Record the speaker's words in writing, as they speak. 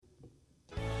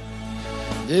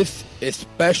This is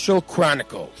Special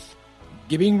Chronicles,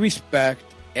 giving respect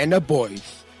and a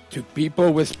voice to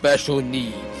people with special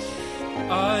needs.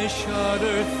 I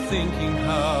shudder thinking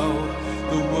how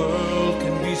the world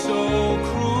can be so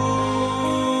cruel.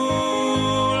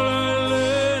 I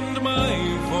lend my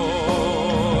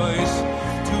voice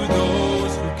to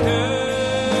those who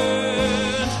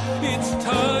can't. It's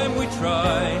time we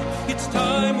try, it's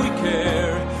time we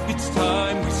care, it's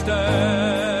time we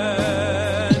stand.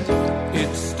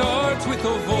 It starts with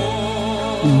a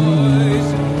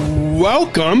voice.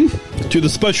 Welcome to the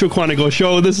Special Chronicles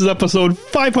Show. This is episode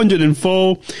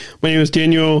 504. My name is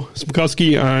Daniel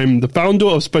Smokowski. I'm the founder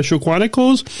of Special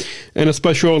Chronicles and a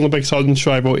Special Olympics Sergeant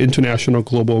Shriver International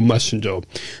Global Messenger.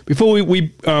 Before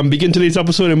we begin today's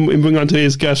episode and bring on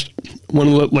today's guest, I want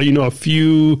to let you know a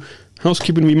few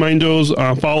housekeeping reminders.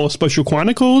 Follow Special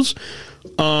Chronicles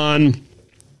on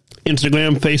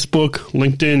Instagram, Facebook,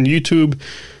 LinkedIn, YouTube.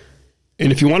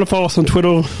 And if you want to follow us on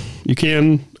Twitter, you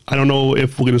can. I don't know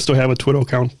if we're going to still have a Twitter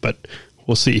account, but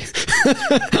we'll see.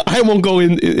 I won't go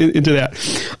into that.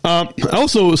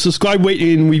 Also, subscribe, rate,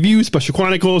 and review Special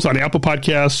Chronicles on Apple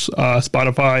Podcasts,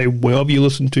 Spotify, wherever you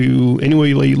listen to, anywhere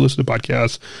you listen to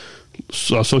podcasts.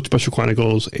 Search Special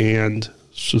Chronicles and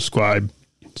subscribe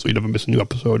so you never miss a new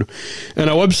episode. And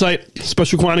our website,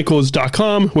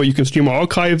 specialchronicles.com, where you can stream our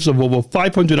archives of over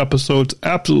 500 episodes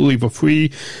absolutely for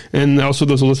free. And also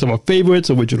there's a list of our favorites,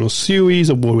 original series,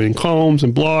 award-winning columns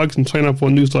and blogs, and sign up for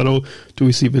a newsletter to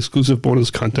receive exclusive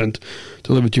bonus content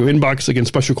delivered to your inbox. Again,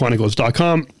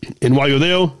 specialchronicles.com. And while you're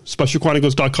there,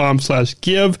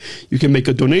 specialchronicles.com/give. You can make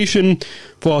a donation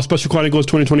for our Special Chronicles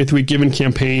 2023 Giving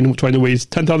Campaign. We're trying to raise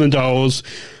 $10,000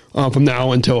 from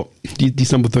now until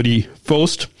December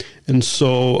 31st. And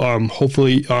so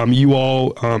hopefully you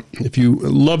all, if you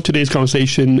love today's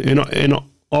conversation and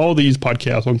all these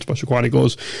podcasts on Special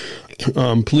Chronicles,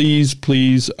 please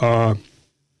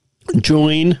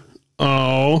join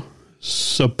our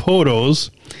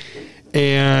supporters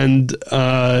and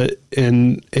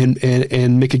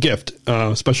make a gift.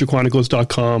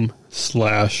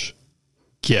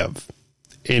 specialchronicles.com/give.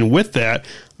 And with that,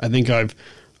 I think I've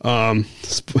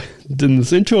did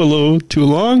this intro a little too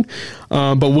long,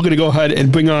 but we're going to go ahead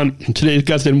and bring on today's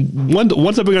guest. And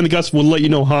once I bring on the guest, we'll let you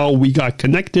know how we got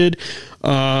connected.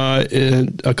 A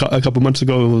couple months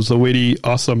ago, it was a really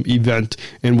awesome event,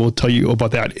 and we'll tell you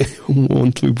about that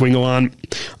once we bring her on.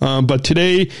 But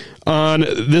today,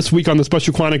 this week on the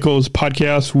Special Chronicles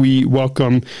podcast, we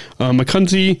welcome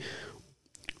Mackenzie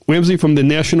Ramsey from the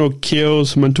National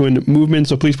CARES Mentoring Movement.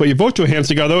 So please put your virtual hands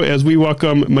together as we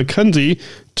welcome Mackenzie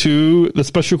to the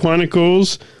Special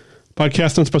Chronicles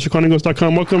podcast on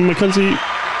specialchronicles.com. Welcome, Mackenzie.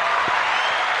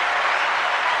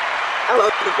 I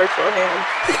love the virtual hands.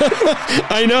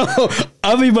 I know.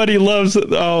 Everybody loves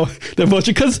the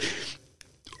virtual, because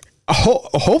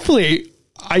hopefully,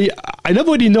 I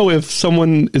never really know if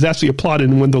someone is actually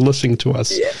applauding when they're listening to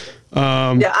us. Yeah.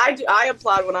 I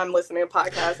applaud when I'm listening to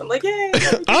podcasts. I'm like, yay.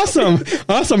 Awesome.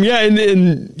 Yeah.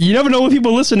 And you never know when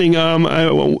people are listening.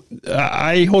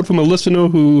 I heard from a listener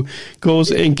who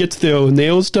goes and gets their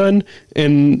nails done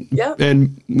and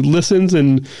listens,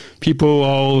 and people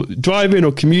are driving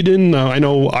or commuting. I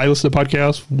know I listen to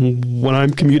podcasts when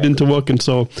I'm commuting to work. And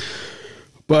so,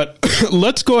 but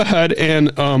let's go ahead and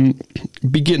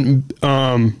begin.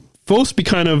 First, be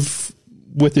kind of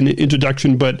with an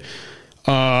introduction, but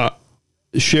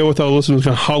share with our listeners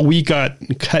kind of how we got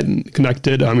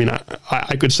connected. I mean,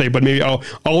 I could say, but maybe I'll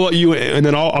let you, and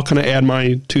then I'll kind of add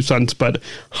my 2 cents, but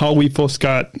how we first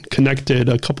got connected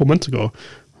a couple months ago.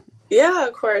 Yeah,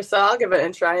 of course. So I'll give an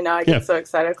intro. I know I get so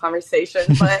excited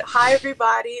conversation, but hi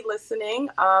everybody listening.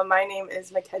 My name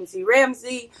is Mackenzie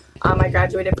Ramsey. I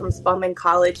graduated from Spelman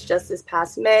College just this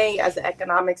past May as an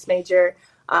economics major.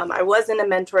 I was in a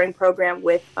mentoring program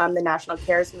with the National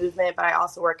CARES Movement, but I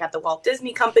also work at the Walt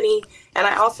Disney Company. And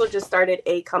I also just started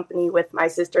a company with my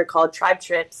sister called Tribe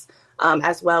Trips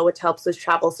as well, which helps with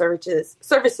travel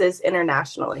services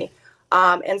internationally.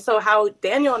 And so how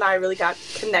Daniel and I really got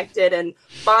connected and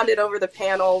bonded over the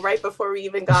panel right before we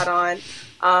even got on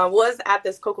was at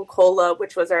this Coca-Cola,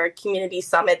 which was our community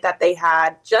summit that they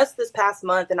had just this past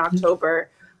month in October.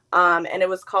 And it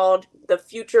was called the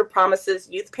Future Promises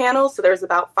Youth Panel. So there's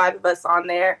about 5 of us on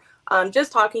there,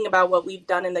 just talking about what we've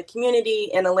done in the community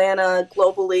in Atlanta,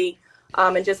 globally,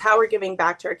 and just how we're giving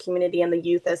back to our community and the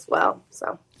youth as well.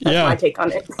 So that's my take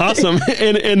on it. Awesome.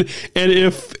 And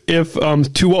if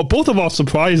to both of our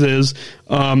surprises,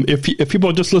 if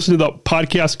people are just listening to the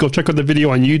podcast, go check out the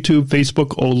video on YouTube,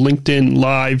 Facebook, or LinkedIn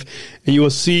Live, and you will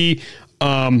see.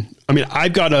 I mean,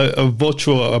 I've got a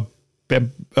virtual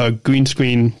green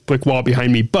screen brick wall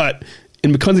behind me, but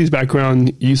in Mackenzie's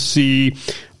background, you see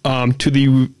to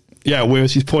the where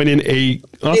she's pointing a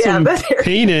awesome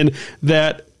painting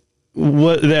that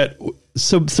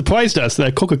surprised us,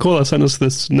 that Coca-Cola sent us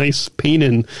this nice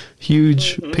painting,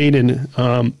 huge painting.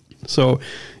 So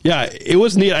yeah, it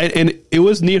was neat, and it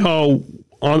was neat how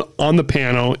on the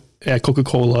panel at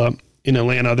Coca-Cola in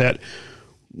Atlanta that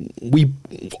we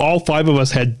all five of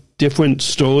us had different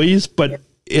stories, but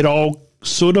it all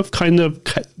sort of kind of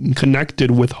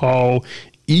connected with how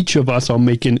each of us are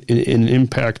making an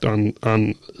impact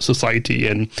on society.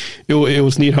 And it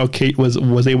was neat how Kate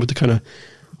was able to kind of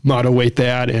moderate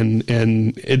that, and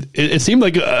it seemed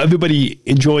like everybody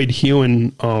enjoyed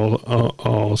hearing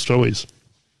all stories.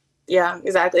 Yeah,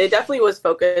 exactly. It definitely was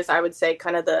focused. I would say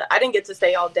I didn't get to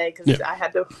stay all day because I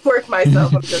had to work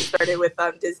myself. I'm just started with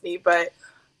Disney, but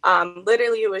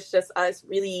literally it was just us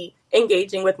really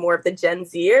engaging with more of the Gen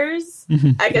Zers,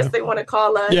 I guess they want to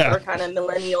call us, or kind of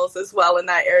millennials as well in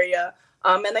that area.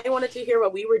 And they wanted to hear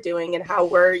what we were doing and how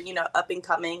we're, up and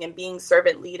coming and being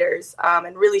servant leaders,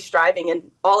 and really striving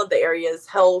in all of the areas: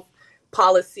 health,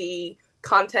 policy,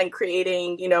 content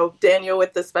creating, Daniel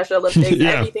with the Special Olympics,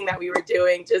 everything that we were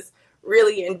doing, just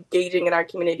really engaging in our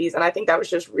communities. And I think that was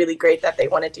just really great that they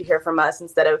wanted to hear from us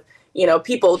instead of,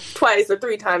 people twice or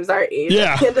three times our age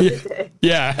at the end of the day.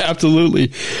 Yeah,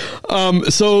 absolutely.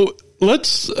 So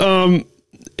let's,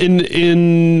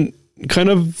 in kind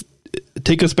of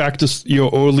take us back to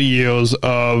your early years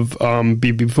of,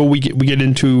 before we get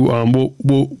into,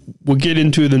 we'll get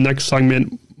into the next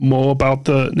segment more about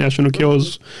the National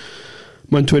Killers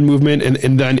mentoring movement,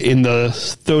 and then in the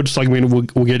third segment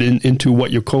we'll get into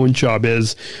what your current job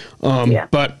is.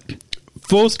 But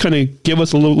first, kind of give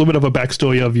us a little bit of a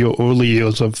backstory of your early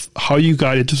years, of how you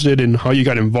got interested and how you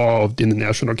got involved in the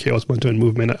National Killers mentoring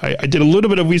movement. I did a little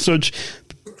bit of research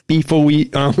before we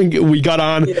got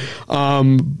on,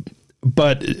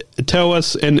 but tell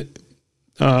us and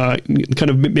kind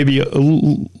of maybe a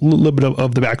little bit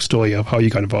of the backstory of how you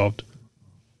got involved.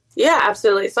 Yeah,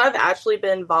 absolutely. So I've actually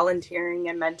been volunteering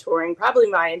and mentoring probably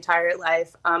my entire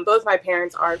life. Both my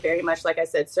parents are very much, like I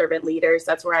said, servant leaders.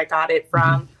 That's where I got it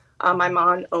from. My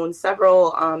mom owns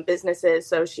several businesses.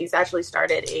 So she's actually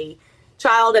started a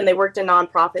child, and they worked in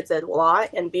nonprofits a lot.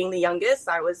 And being the youngest,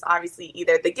 I was obviously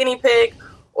either the guinea pig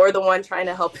or the one trying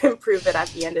to help improve it at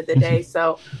the end of the day.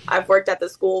 So I've worked at the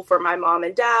school for my mom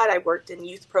and dad. I've worked in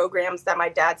youth programs that my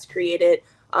dad's created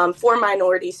for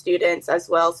minority students as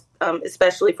well,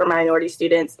 especially for minority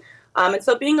students. And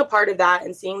so being a part of that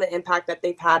and seeing the impact that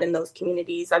they've had in those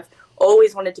communities, I've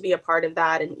always wanted to be a part of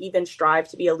that and even strive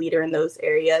to be a leader in those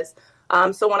areas.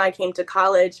 So when I came to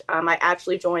college, I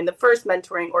actually joined the first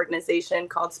mentoring organization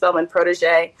called Spelman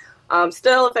Protege.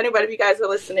 Still, if anybody of you guys are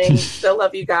listening, still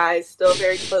love you guys, still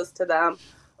very close to them.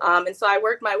 And so I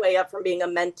worked my way up from being a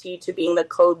mentee to being the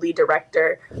co-lead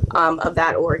director of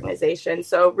that organization.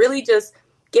 So really just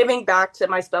giving back to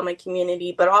my Spelman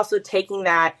community, but also taking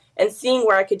that and seeing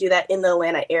where I could do that in the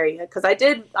Atlanta area. Because I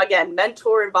did, again,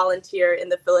 mentor and volunteer in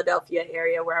the Philadelphia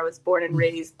area where I was born and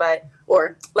raised,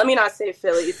 or let me not say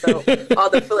Philly, so all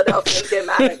the Philadelphians get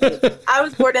mad at me. I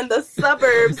was born in the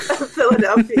suburbs of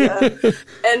Philadelphia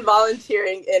and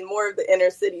volunteering in more of the inner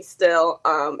city still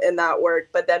in that work.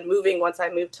 But then once I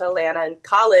moved to Atlanta in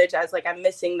college, I was like, I'm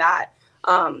missing that.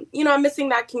 I'm missing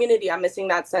that community. I'm missing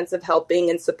that sense of helping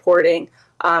and supporting.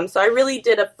 So I really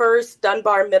did a first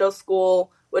Dunbar Middle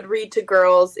School, would read to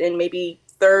girls in maybe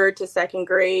 3rd to 2nd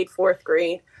grade, 4th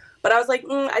grade. But I was like,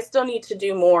 I still need to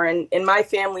do more. And in my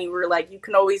family, we're like, you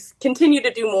can always continue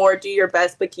to do more, do your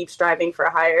best, but keep striving for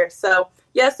higher. So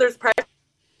yes, there's pressure,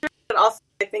 but also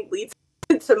I think leads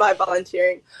to my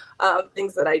volunteering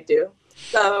things that I do.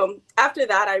 So after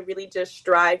that, I really just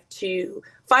strive to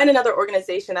find another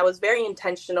organization that was very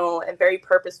intentional and very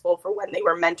purposeful for when they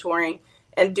were mentoring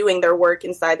and doing their work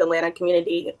inside the Atlanta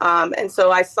community. And so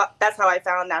that's how I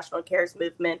found National Cares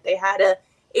Movement. They had a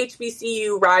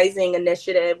HBCU Rising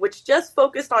initiative, which just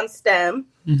focused on STEM.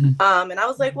 And I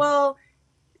was like, well,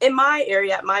 in my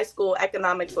area, at my school,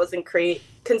 economics wasn't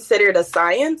considered a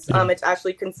science. It's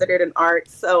actually considered an art.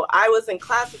 So I wasn't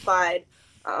classified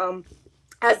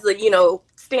as the,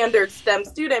 standard STEM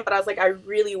student, but I was like, I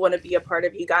really want to be a part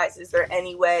of you guys. Is there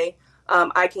any way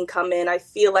I can come in? I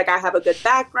feel like I have a good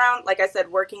background. Like I said,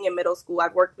 working in middle school,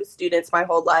 I've worked with students my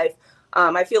whole life.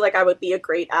 I feel like I would be a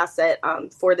great asset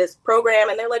for this program.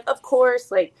 And they're like, of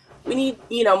course, like we need,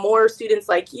 more students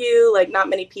like you. Like not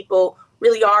many people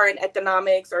really are in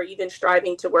economics or even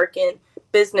striving to work in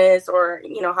business or,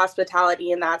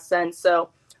 hospitality in that sense. So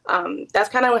that's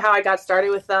kind of how I got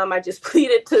started with them. I just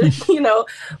pleaded to,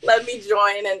 let me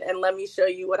join and let me show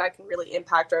you what I can really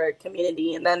impact our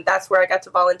community. And then that's where I got to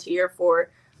volunteer for,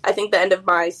 I think, the end of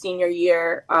my senior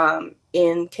year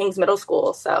in Kings Middle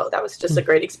School. So that was just a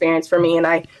great experience for me. And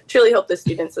I truly hope the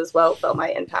students as well felt my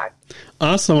impact.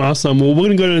 Awesome. Well, we're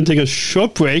going to go ahead and take a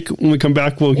short break. When we come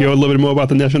back, we'll hear a little bit more about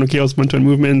the National Chaos Mentoring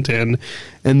Movement and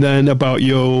then about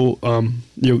your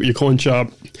coin shop.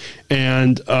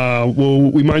 And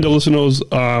we'll remind our listeners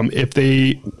if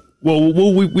they... Well,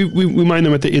 we remind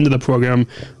them at the end of the program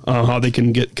how they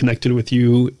can get connected with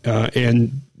you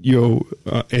and your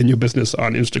business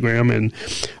on Instagram, and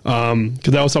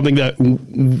because that was something that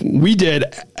we did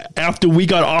after we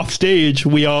got off stage.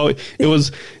 It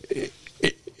was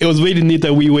really neat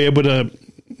that we were able to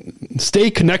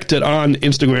stay connected on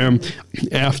Instagram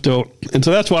after, and so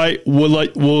that's why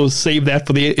we'll save that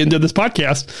for the end of this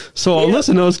podcast, so our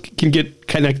listeners can get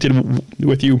connected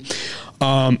with you.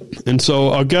 And so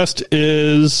our guest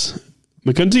is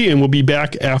Mackenzie, and we'll be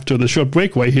back after the short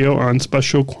break right here on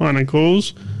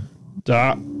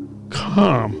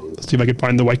SpecialChronicles.com. Let's see if I can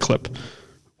find the white clip.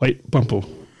 White bumper.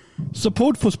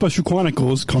 Support for Special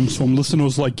Chronicles comes from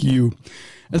listeners like you.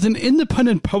 As an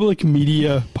independent public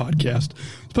media podcast,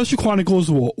 Special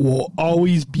Chronicles will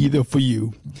always be there for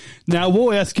you. Now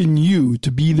we're asking you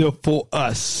to be there for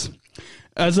us.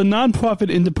 As a nonprofit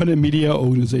independent media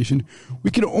organization, we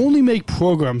can only make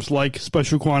programs like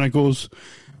Special Chronicles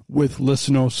with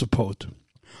listener support.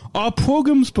 Our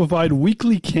programs provide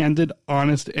weekly, candid,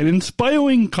 honest, and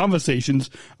inspiring conversations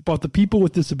about the people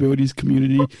with disabilities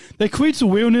community that creates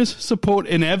awareness, support,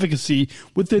 and advocacy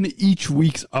within each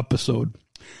week's episode.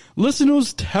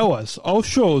 Listeners tell us our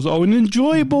shows are an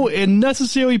enjoyable and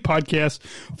necessary podcast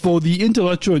for the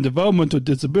intellectual and developmental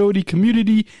disability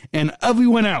community and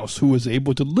everyone else who is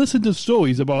able to listen to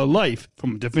stories about life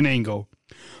from a different angle.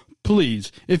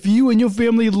 Please, if you and your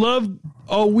family love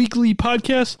our weekly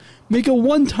podcast, make a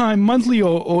one-time, monthly,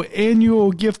 or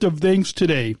annual gift of thanks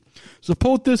today.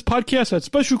 Support this podcast at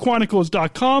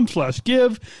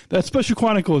specialchronicles.com/give. That's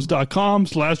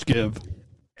specialchronicles.com/give.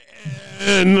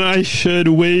 And I should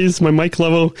raise my mic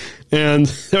level, and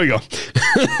there we go.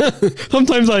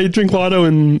 Sometimes I drink water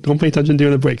and don't pay attention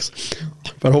during the breaks,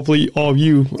 but hopefully all of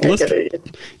you listen.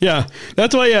 Yeah,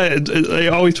 that's why I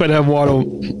always try to have water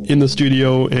in the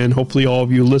studio, and hopefully all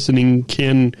of you listening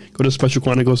can go to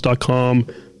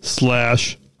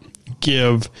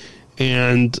specialchronicles.com/give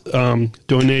and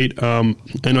donate. I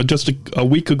know just a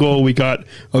week ago we got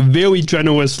a very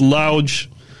generous,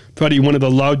 probably one of the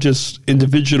largest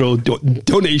individual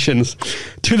donations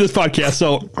to this podcast.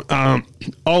 So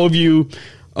all of you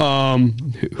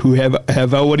who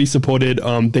have already supported,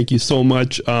 thank you so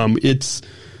much. It's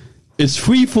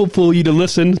free for you to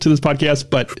listen to this podcast,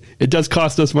 but it does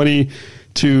cost us money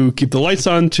to keep the lights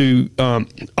on, to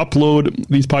upload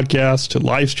these podcasts, to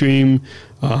live stream,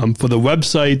 for the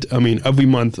website. I mean, every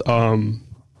month.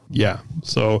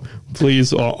 So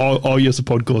please, all your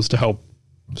support goes to help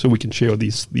so we can share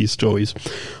these stories.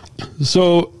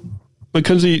 So,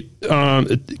 Mackenzie,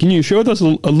 can you share with us a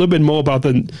little bit more about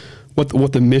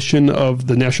what the mission of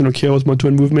the National Chaos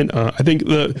Mentoring Movement? I think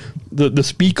the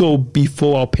speaker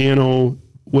before our panel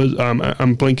was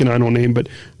I'm blanking on her name, but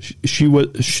she was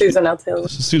Susan L. Taylor.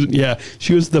 Susan, yeah,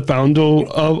 she was the founder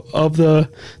of the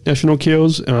National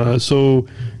Chaos. So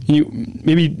can you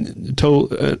maybe tell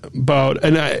about?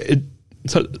 And I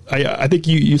think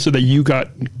you said that you got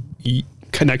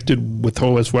connected with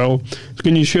her as well. So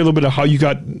can you share a little bit of how you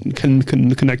got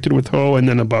connected with her, and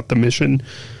then about the mission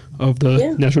of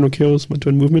the National Chaos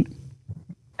Mentoring Movement?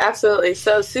 Absolutely.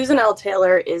 So Susan L.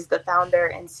 Taylor is the founder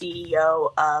and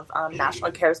CEO of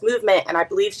National Chaos Movement, and I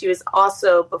believe she was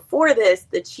also, before this,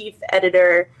 the chief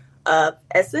editor of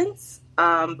Essence.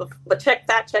 But check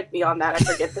me on that. I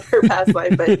forget her past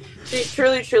life, but she's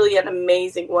truly an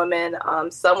amazing woman.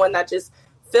 Someone that just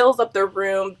fills up the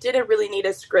room, didn't really need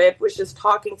a script, was just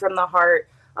talking from the heart.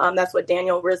 That's what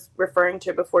Daniel was referring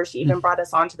to before she even brought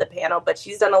us onto the panel. But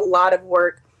she's done a lot of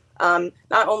work,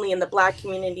 not only in the Black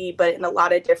community, but in a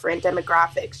lot of different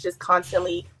demographics, just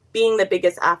constantly being the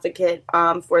biggest advocate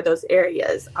for those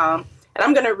areas. And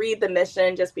I'm going to read the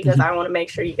mission just because I want to make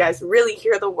sure you guys really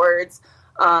hear the words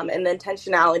and the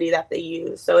intentionality that they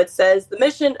use. So it says, the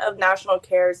mission of National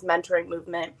Chaos Mentoring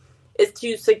Movement is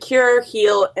to secure,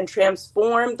 heal, and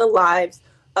transform the lives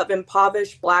of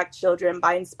impoverished Black children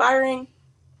by inspiring,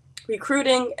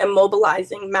 recruiting, and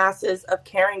mobilizing masses of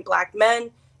caring Black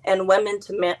men and women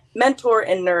to mentor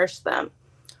and nourish them.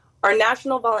 Our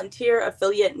national volunteer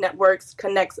affiliate networks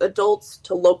connects adults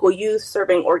to local youth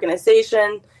serving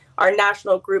organizations. Our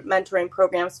national group mentoring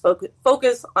programs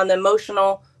focus on the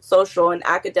emotional, social, and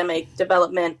academic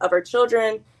development of our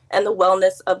children and the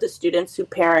wellness of the students who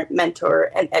parent,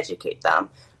 mentor, and educate them.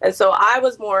 And so I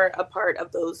was more a part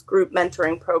of those group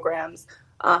mentoring programs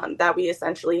that we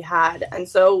essentially had. And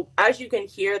so as you can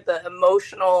hear, the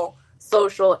emotional,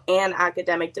 social, and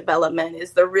academic development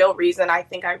is the real reason I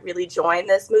think I really joined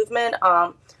this movement,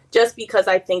 just because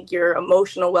I think your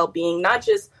emotional well-being, not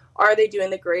just are they doing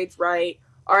the grades right,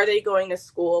 are they going to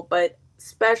school, but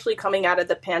especially coming out of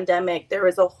the pandemic, there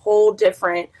was a whole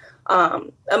different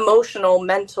emotional,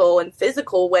 mental, and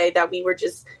physical way that we were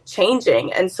just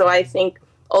changing. And so I think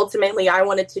ultimately I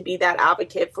wanted to be that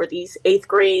advocate for these 8th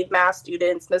grade math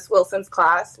students, Miss Wilson's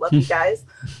class. Love you guys.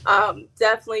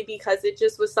 Definitely, because it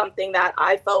just was something that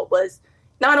I felt was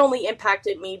not only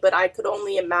impacted me, but I could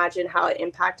only imagine how it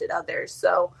impacted others.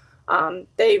 So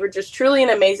they were just truly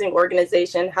an amazing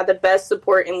organization, had the best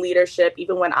support and leadership,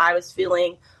 even when I was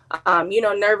feeling,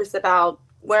 nervous about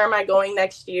where am I going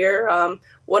next year?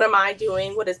 What am I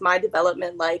doing? What is my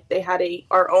development like? They had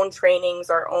our own trainings,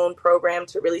 our own program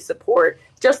to really support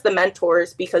just the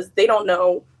mentors, because they don't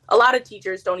know, a lot of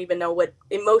teachers don't even know what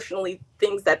emotionally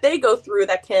things that they go through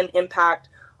that can impact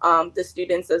the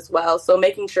students as well. So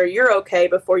making sure you're okay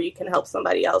before you can help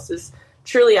somebody else is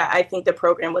truly, I think the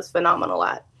program was phenomenal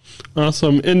at.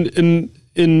 Awesome. And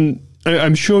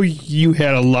I'm sure you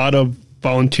had a lot of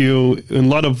volunteer and a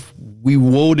lot of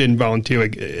rewarding volunteer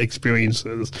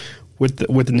experiences with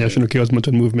the National Chaos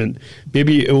Mentor movement.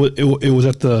 Maybe it was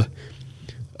at the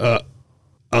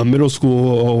middle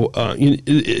school.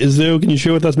 Can you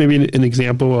share with us maybe an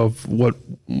example of what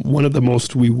one of the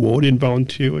most rewarding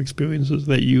volunteer experiences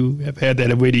that you have had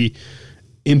that have really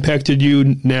impacted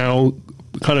you now,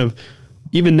 kind of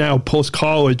even now post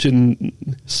college and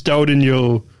starting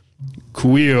your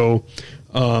career?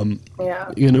 Is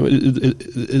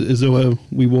there a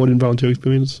rewarding volunteer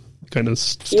experience? Kind of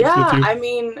sticks with you? I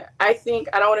mean, I think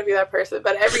I don't want to be that person,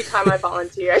 but every time I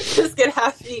volunteer, I just get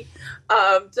happy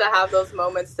to have those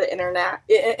moments to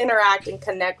interact and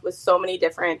connect with so many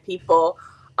different people.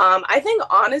 I think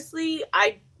honestly,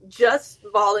 I just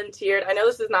volunteered. I know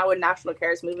this is not with National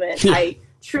Cares Movement. I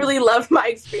truly loved my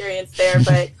experience there,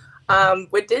 but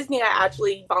with Disney, I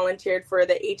actually volunteered for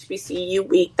the HBCU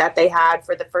week that they had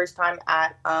for the first time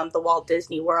at the Walt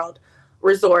Disney World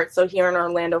Resort. So here in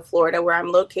Orlando, Florida, where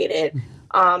I'm located.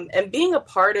 And being a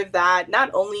part of that,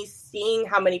 not only seeing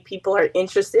how many people are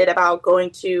interested about going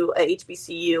to a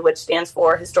HBCU, which stands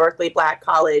for Historically Black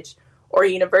College or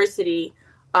University,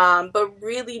 but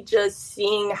really just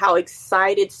seeing how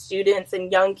excited students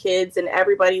and young kids and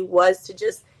everybody was to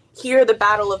just hear the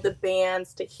battle of the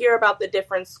bands, to hear about the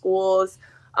different schools,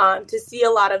 to see a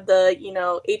lot of the,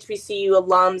 HBCU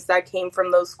alums that came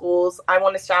from those schools. I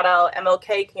want to shout out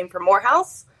MLK came from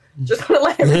Morehouse. Just want to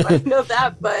let everybody know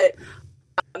that. But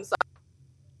so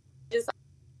just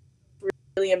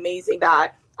really amazing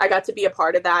that I got to be a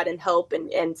part of that and help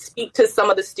and speak to some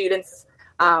of the students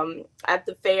at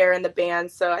the fair and the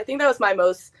band. So I think that was my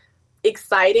most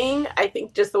exciting. I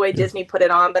think just the way Disney put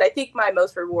it on, but I think my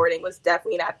most rewarding was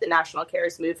definitely at the National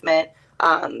Cares Movement.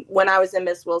 When I was in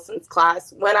Miss Wilson's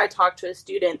class, when I talked to a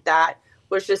student that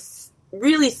was just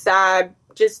really sad,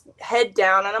 just head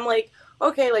down, and I'm like,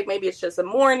 okay, like maybe it's just a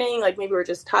morning, like maybe we're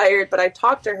just tired, but I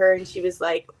talked to her and she was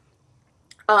like,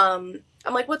 I'm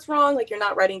like, what's wrong? Like, you're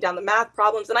not writing down the math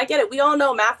problems. And I get it. We all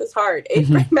know math is hard.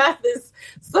 8th grade math is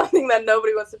something that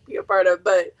nobody wants to be a part of,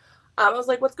 but I was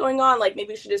like, what's going on? Like, maybe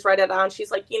we should just write it down.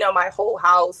 She's like, my whole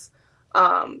house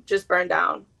just burned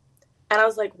down. And I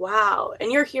was like, wow.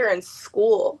 And you're here in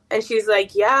school. And she's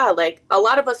like, yeah, like a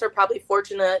lot of us are probably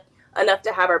fortunate enough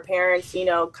to have our parents,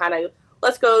 kind of,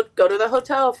 let's go to the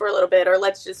hotel for a little bit, or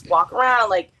let's just walk around.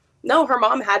 Like, no, her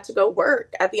mom had to go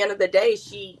work. At the end of the day,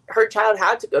 her child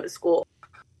had to go to school.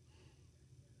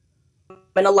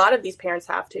 And a lot of these parents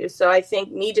have to. So I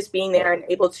think me just being there and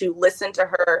able to listen to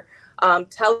her,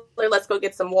 tell her, let's go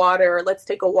get some water, or let's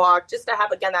take a walk, just to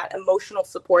have, again, that emotional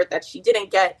support that she didn't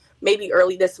get maybe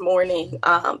early this morning,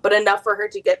 but enough for her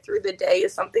to get through the day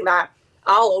is something that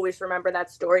I'll always remember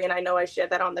that story. And I know I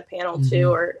shared that on the panel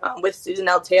too, or with Susan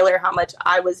L. Taylor, how much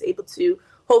I was able to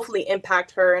hopefully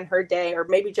impact her in her day, or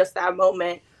maybe just that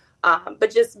moment, but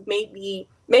just made me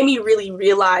really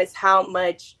realize how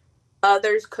much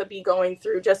others could be going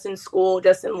through just in school,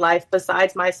 just in life,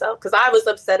 besides myself. Because I was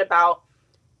upset about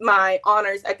my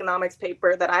honors economics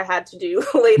paper that I had to do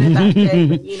later that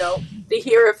day. To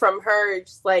hear it from her,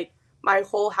 just like my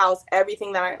whole house,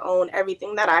 everything that I own,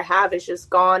 everything that I have is just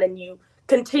gone. And you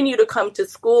continue to come to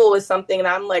school is something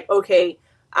that I'm like, okay,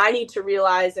 I need to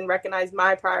realize and recognize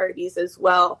my priorities as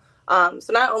well. So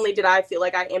not only did I feel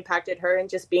like I impacted her and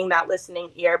just being that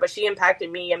listening ear, but she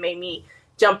impacted me and made me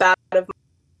jump out of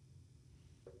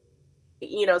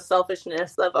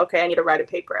selfishness of, okay, I need to write a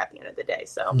paper at the end of the day.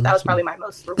 So that was probably my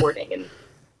most rewarding and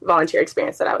volunteer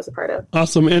experience that I was a part of.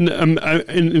 Awesome. And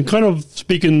and kind of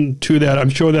speaking to that, I'm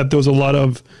sure that there's a lot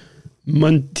of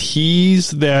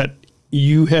mentees that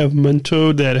you have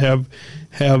mentored that have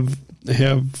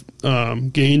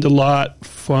gained a lot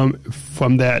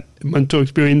from that mentor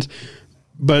experience,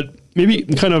 but maybe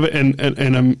kind of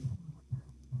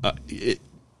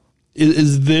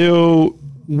is there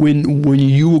when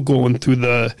you were going through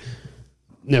the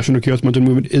National Chaos Mentor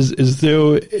Movement, is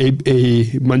there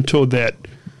a mentor that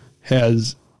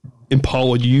has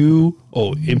empowered you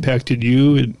or impacted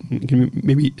you? And can you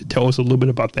maybe tell us a little bit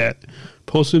about that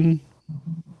person?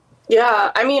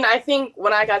 Yeah, I mean, I think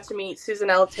when I got to meet Susan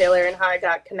L. Taylor and how I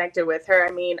got connected with her,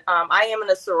 I mean, I am in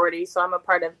a sorority, so I'm a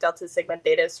part of Delta Sigma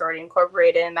Theta Sorority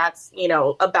Incorporated, and that's,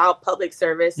 about public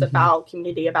service, about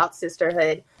community, about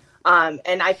sisterhood.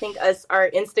 And I think our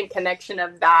instant connection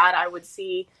of that, I would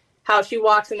see how she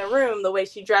walks in the room, the way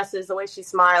she dresses, the way she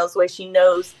smiles, the way she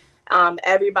knows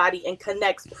everybody and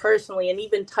connects personally and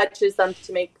even touches them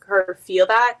to make her feel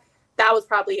that. That was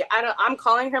probably, I'm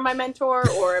calling her my mentor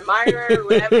or admirer or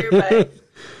whatever, but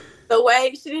the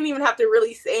way she didn't even have to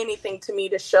really say anything to me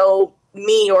to show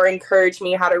me or encourage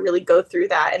me how to really go through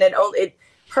that. And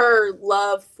her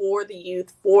love for the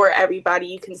youth, for everybody,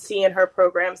 you can see in her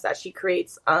programs that she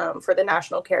creates for the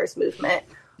National Cares Movement.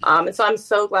 And so I'm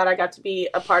so glad I got to be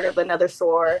a part of another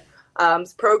SOAR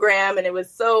program, and it was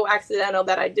so accidental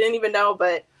that I didn't even know,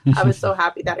 but I was so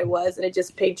happy that it was, and it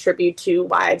just paid tribute to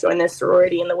why I joined this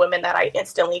sorority and the women that I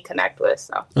instantly connect with.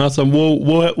 So awesome.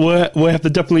 We'll have to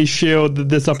definitely share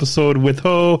this episode with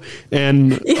her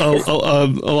and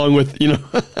along with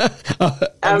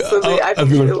absolutely. I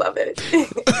think you'll love it.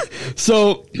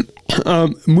 So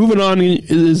moving on,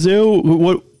 is there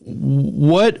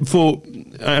what for?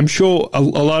 I'm sure a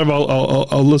lot of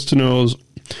our listeners,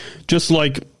 just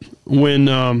like when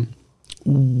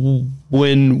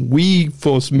we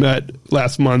first met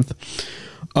last month,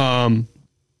 it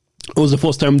was the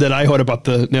first time that I heard about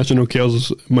the National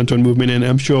Chaos Mentor Movement, and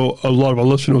I'm sure a lot of our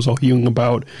listeners are hearing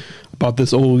about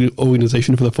this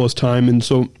organization for the first time. And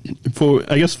so, for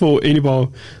any of our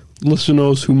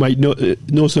listeners who might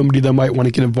know somebody that might want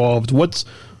to get involved,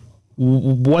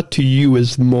 what to you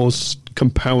is most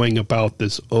compelling about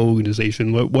this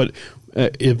organization? What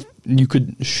if you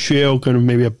could share kind of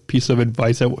maybe a piece of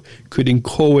advice that could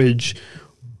encourage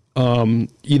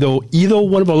either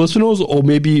one of our listeners, or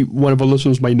maybe one of our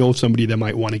listeners might know somebody that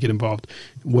might want to get involved.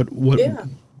 Yeah.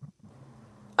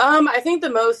 I think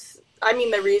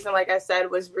the reason, like I said,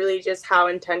 was really just how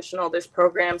intentional this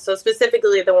program. So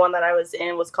specifically the one that I was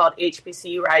in was called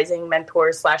HBCU Rising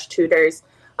Mentors / Tutors.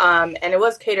 And it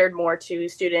was catered more to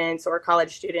students or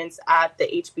college students at the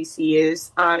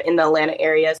HBCUs in the Atlanta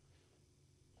area.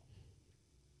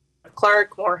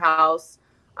 Clark, Morehouse,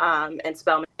 and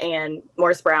Spelman, and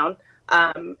Morris Brown.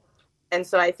 And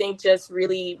so I think just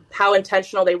really how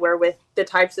intentional they were with the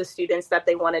types of students that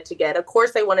they wanted to get. Of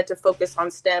course, they wanted to focus on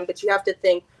STEM, but you have to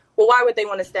think, well, why would they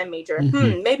want a STEM major?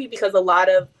 Maybe because a lot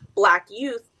of Black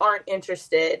youth aren't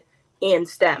interested in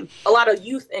STEM. A lot of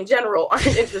youth in general aren't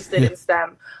interested in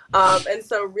STEM. And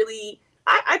so really,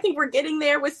 I think we're getting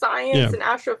there with science and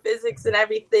astrophysics and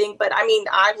everything. But I mean,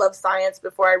 I loved science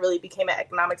before I really became an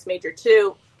economics major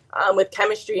too, with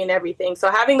chemistry and everything.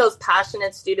 So having those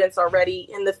passionate students already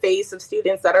in the face of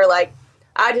students that are like,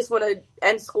 I just want to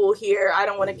end school here. I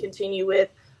don't want to continue with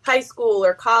high school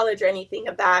or college or anything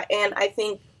of that. And I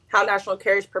think how National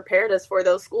Cares prepared us for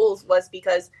those schools was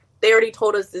because they already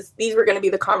told us these were going to be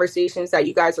the conversations that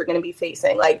you guys are going to be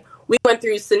facing. Like, we went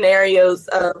through scenarios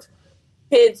of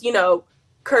kids,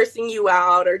 cursing you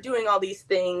out or doing all these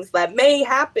things that may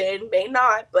happen, may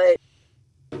not, but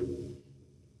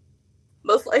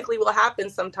most likely will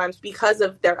happen sometimes because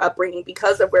of their upbringing,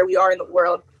 because of where we are in the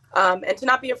world. And to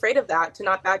not be afraid of that, to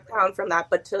not back down from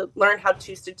that, but to learn how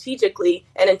to strategically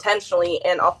and intentionally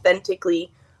and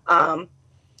authentically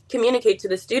communicate to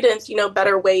the students,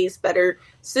 better ways, better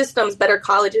systems, better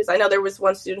colleges. I know there was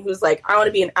one student who was like, I want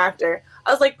to be an actor.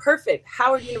 I was like, perfect.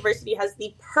 Howard University has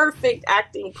the perfect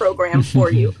acting program for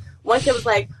you. One kid was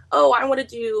like, oh, I want to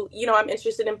do, I'm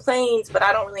interested in planes, but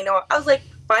I don't really know. I was like,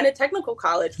 find a technical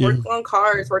college, work on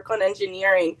cars, work on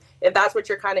engineering, if that's what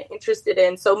you're kind of interested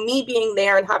in. So me being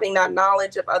there and having that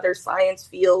knowledge of other science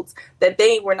fields that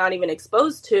they were not even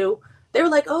exposed to, they were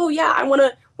like, oh, yeah, I want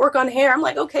to work on hair. I'm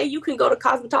like, okay, you can go to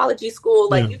cosmetology school.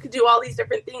 Like, you could do all these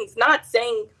different things. Not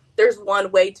saying there's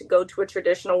one way to go to a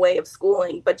traditional way of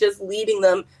schooling, but just leading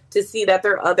them to see that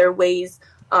there are other ways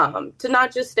to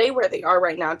not just stay where they are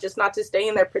right now, just not to stay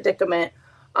in their predicament.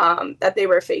 that they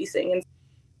were facing. And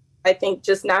I think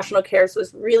just National Cares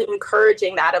was really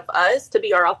encouraging that of us to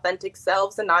be our authentic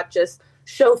selves and not just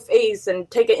show face and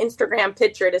take an Instagram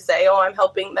picture to say, oh, I'm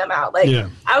helping them out. Like,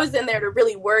 I was in there to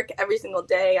really work every single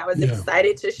day. I was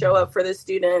excited to show up for the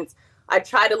students. I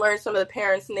tried to learn some of the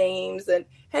parents' names and,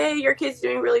 hey, your kid's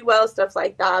doing really well, stuff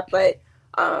like that. But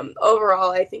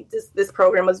overall, I think this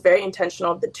program was very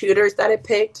intentional. The tutors that it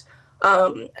picked,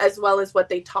 as well as what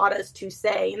they taught us to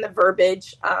say and the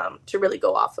verbiage to really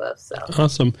go off of. So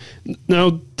awesome.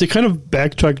 Now, to kind of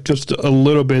backtrack just a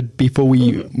little bit before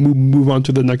we move on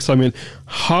to the next segment,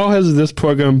 how has this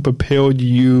program prepared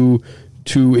you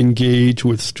to engage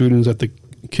with students at the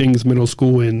King's Middle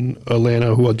School in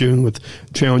Atlanta who are dealing with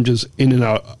challenges in and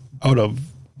out of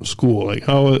school? Like,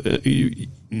 how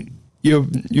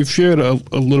you've shared a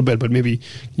little bit, but maybe can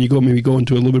you go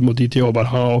into a little bit more detail about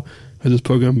how has this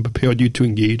program prepared you to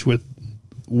engage with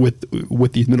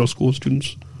these middle school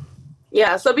students?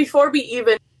 Yeah, so before we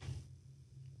even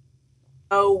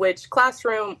know which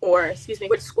classroom or,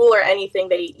 which school or anything,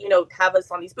 they, have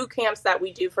us on these boot camps that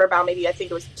we do for about maybe, I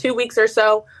think it was 2 weeks or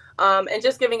so, and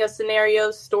just giving us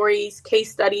scenarios, stories,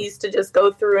 case studies to just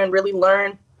go through and really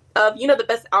learn of, the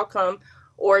best outcome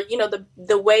or,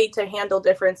 the way to handle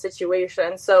different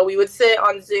situations. So we would sit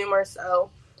on Zoom or so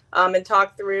and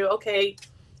talk through, okay,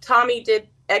 Tommy did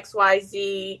X, Y,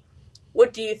 Z.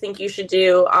 What do you think you should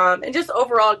do? And just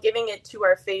overall giving it to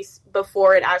our face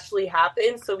before it actually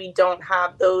happens so we don't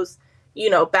have those,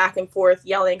 back and forth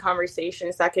yelling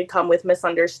conversations that could come with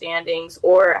misunderstandings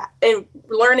and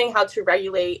learning how to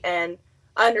regulate and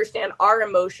understand our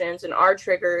emotions and our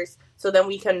triggers so then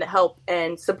we can help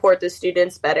and support the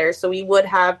students better. So we would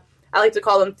have, I like to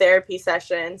call them therapy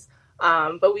sessions,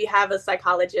 but we have a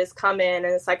psychologist come in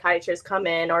and a psychiatrist come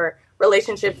in or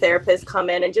relationship therapists come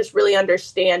in and just really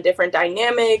understand different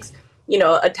dynamics,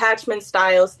 attachment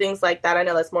styles, things like that. I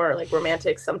know that's more like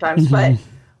romantic sometimes, but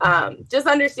just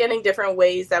understanding different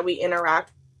ways that we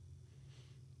interact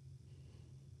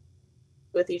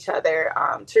with each other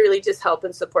to really just help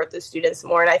and support the students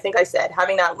more. And I think I said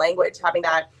having that language, having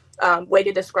that way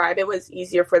to describe it was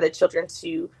easier for the children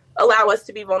to allow us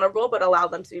to be vulnerable, but allow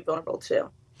them to be vulnerable too.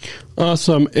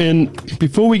 Awesome. And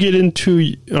before we get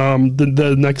into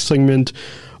the next segment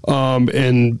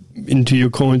and into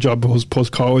your current job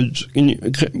post-college,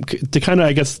 to kind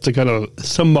of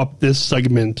sum up this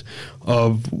segment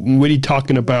of really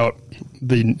talking about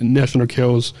the National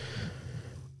Cares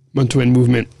mentoring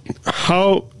movement,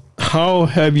 how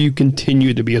have you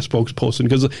continued to be a spokesperson?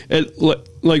 Because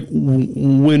like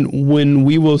when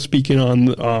we were speaking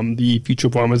on the Future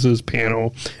Promises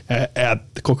panel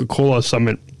at the Coca-Cola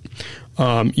Summit,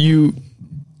 you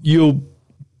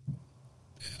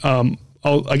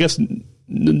I guess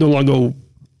no longer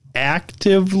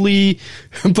actively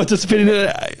participating in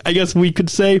it, I guess we could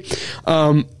say,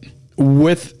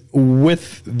 with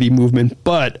the movement,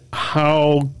 but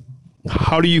how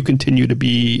do you continue to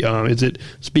be, is it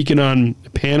speaking on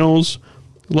panels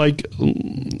like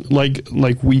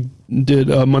we did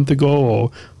a month ago,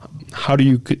 or how do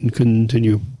you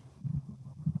continue?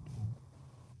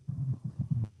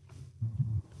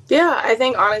 Yeah, I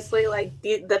think honestly, like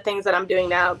the things that I'm doing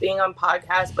now, being on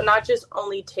podcasts, but not just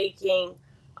only taking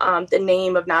the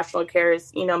name of National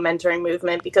Cares, mentoring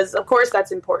movement, because of course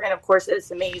that's important. Of course it's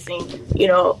amazing,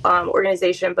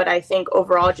 organization. But I think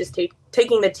overall just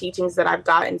taking the teachings that I've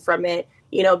gotten from it,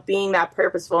 being that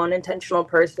purposeful and intentional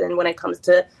person when it comes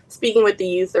to speaking with the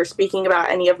youth or speaking about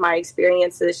any of my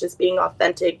experiences, just being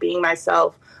authentic, being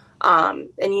myself,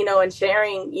 and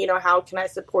sharing, how can I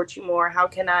support you more? How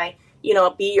can I,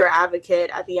 be your advocate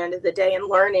at the end of the day, and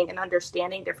learning and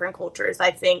understanding different cultures,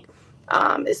 I think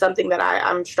is something that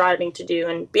I'm striving to do.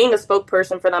 And being a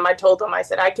spokesperson for them, I told them, I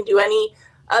said, I can do any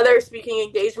other speaking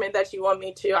engagement that you want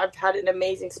me to. I've had an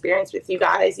amazing experience with you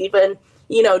guys, even,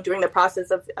 during the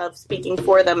process of speaking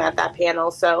for them at that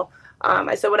panel. So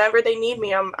I said, whenever they need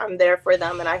me, I'm there for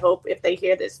them. And I hope if they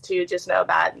hear this too, just know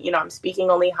that, I'm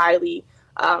speaking only highly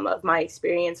of my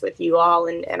experience with you all.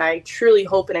 And I truly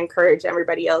hope and encourage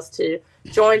everybody else to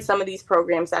join some of these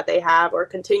programs that they have or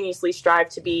continuously strive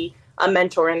to be a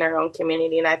mentor in their own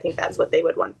community. And I think that's what they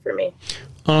would want for me.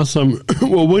 Awesome.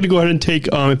 Well, we're going to go ahead and take,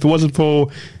 if it wasn't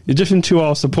for, in addition to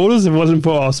our supporters, if it wasn't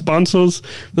for our sponsors,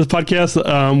 this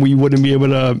podcast, we wouldn't be able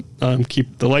to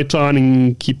keep the lights on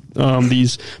and keep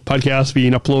these podcasts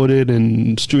being uploaded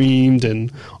and streamed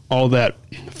and all that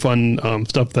fun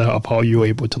stuff that how you're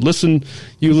able to listen.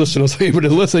 You listeners are able to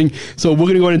listen. So we're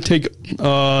going to go ahead and take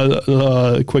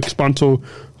a quick sponsor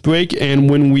break. And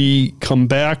when we come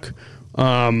back,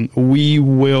 we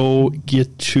will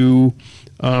get to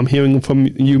hearing from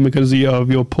you, Mackenzie,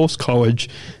 of your post-college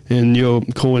and your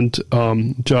current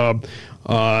job.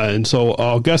 And so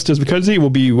our guest is Mackenzie. We'll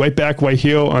be right back right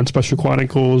here on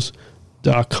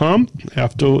SpecialChronicles.com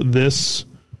after this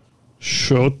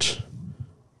short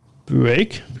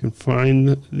break. You can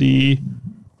find the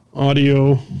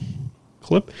audio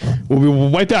clip. We'll be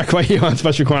right back right here on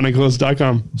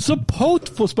SpecialChronicles.com. Support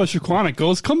for Special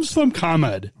Chronicles comes from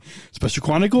ComEd. Special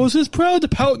Chronicles is proud to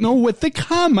partner with the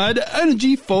ComEd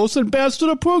Energy Force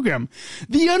Ambassador Program.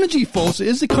 The Energy Force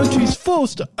is the country's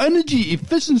first energy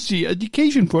efficiency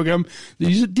education program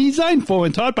designed for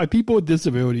and taught by people with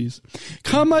disabilities.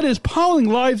 ComEd is powering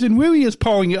lives and really is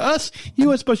powering us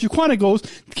here at Special Chronicles to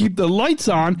keep the lights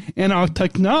on and our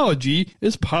technology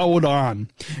is powered on.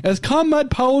 As ComEd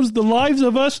powers the lives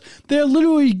of us, they're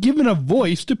literally giving a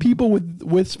voice to people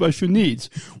with special needs.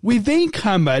 We thank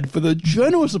ComEd for the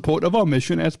generous support of our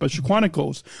mission at Special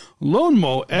Chronicles. Learn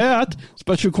more at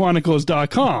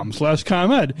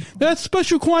specialchronicles.com/ComEd. That's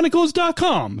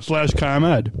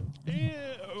specialchronicles.com/ComEd.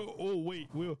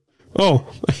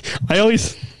 I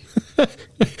always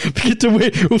forget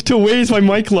to raise my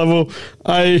mic level.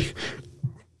 I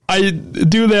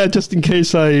do that just in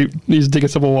case I need to take a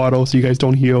sip of water so you guys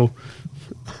don't hear.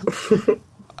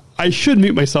 I should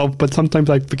mute myself, but sometimes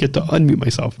I forget to unmute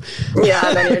myself. Yeah,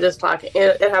 and then you're just talking.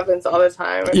 It happens all the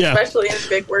time, yeah. Especially in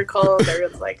big word calls.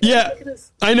 Everyone's like, yeah,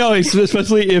 I know,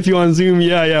 especially if you're on Zoom.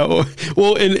 Yeah.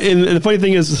 Well, and the funny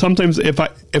thing is, sometimes if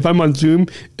I'm on Zoom,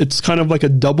 it's kind of like a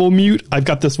double mute. I've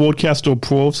got this Rodecaster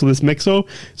Pro, so this mixer,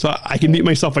 so I can mute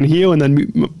myself on here, and then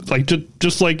mute, like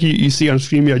just like you see on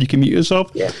StreamYard, you can mute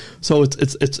yourself. Yeah. So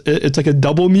it's like a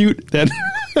double mute. Then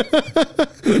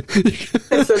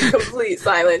it's a complete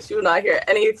silence. You will not hear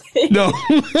anything. No.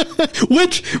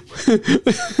 Which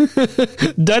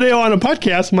dead air on a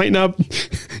podcast might not.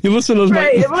 You listeners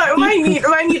right. might need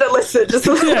to listen. Just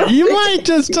yeah, you might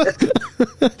just.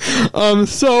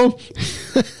 So,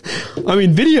 I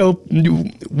mean, video.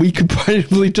 We could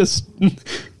probably just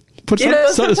put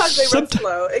sometimes they run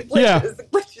slow. It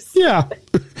glitches. Yeah.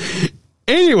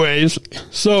 Anyways,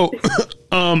 so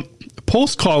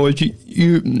post-college,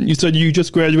 you said you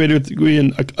just graduated with a degree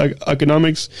in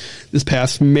economics this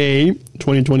past May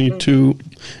 2022.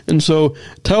 And so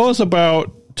tell us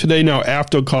about today now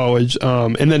after college,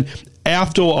 and then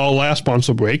after our last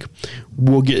sponsor break,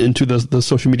 we'll get into the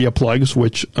social media plugs,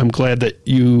 which I'm glad that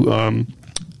you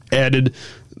added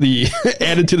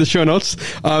to the show notes.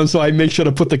 So I make sure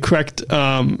to put the correct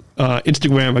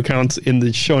Instagram accounts in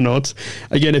the show notes.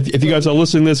 Again, if you guys are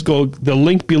listening to this, go the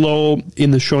link below in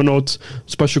the show notes,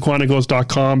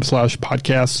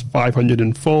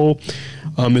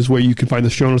 specialchronicles.com/podcast504 is where you can find the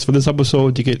show notes for this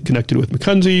episode to get connected with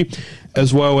Mackenzie,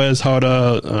 as well as how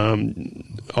to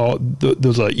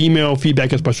there's an email,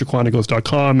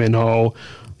 feedback@specialchronicles.com, and all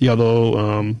the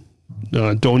other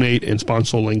donate and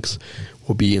sponsor links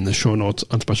will be in the show notes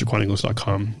on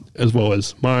specialchronicles.com, as well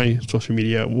as my social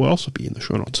media will also be in the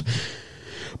show notes.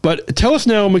 But tell us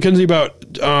now, Mackenzie, about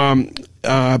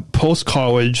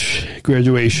post-college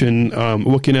graduation,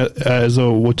 working as a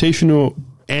rotational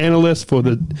analyst for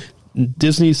the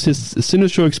Disney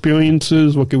Signature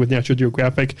Experiences, working with National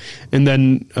Geographic, and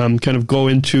then kind of go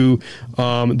into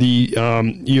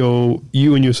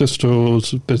you and your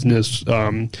sister's business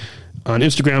on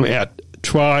Instagram at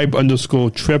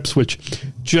tribe_trips, which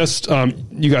just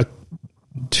you got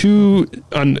two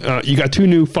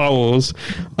new followers.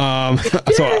 So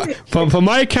from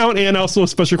my account, and also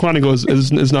Special Chronicles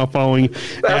is now following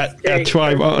at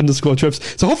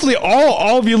tribe_trips. So hopefully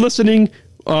all of you listening,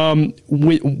 when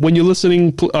you're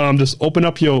listening, just open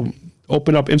up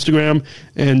Instagram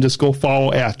and just go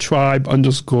follow at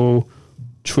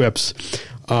tribe_trips.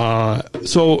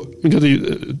 So because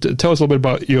tell us a little bit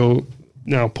about your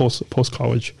now post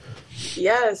college.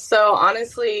 Yeah, so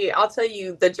honestly, I'll tell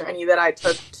you the journey that I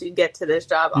took to get to this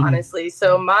job, honestly.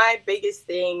 So my biggest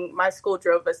thing, my school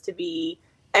drove us to be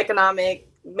economic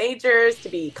majors, to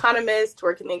be economists, to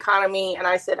work in the economy. And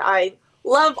I said, I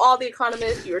love all the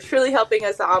economists. You are truly helping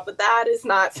us out, but that is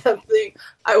not something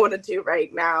I want to do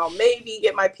right now. Maybe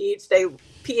get my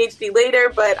PhD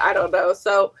later, but I don't know.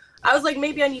 So I was like,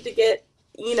 maybe I need to get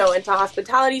into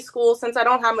hospitality school since I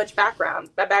don't have much background.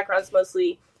 My background is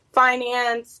mostly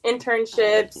finance,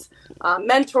 internships,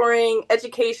 mentoring,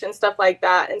 education, stuff like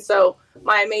that. And so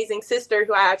my amazing sister,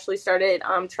 who I actually started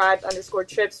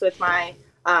Tribe_trips with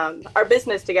our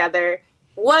business together,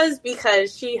 was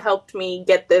because she helped me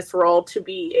get this role to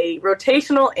be a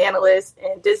rotational analyst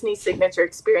in Disney Signature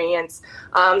Experience.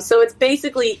 So it's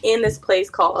basically in this place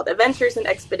called Adventures and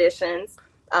Expeditions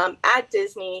at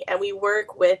Disney, and we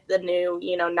work with the new,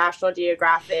 National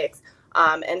Geographics,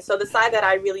 And so the side that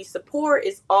I really support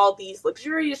is all these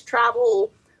luxurious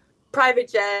travel, private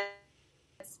jets,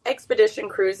 expedition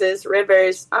cruises,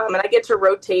 rivers, and I get to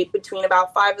rotate between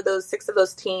about 6 of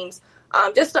those teams,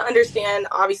 just to understand,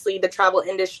 obviously, the travel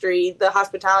industry, the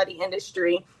hospitality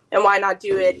industry, and why not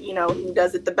do it, who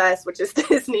does it the best, which is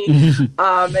Disney.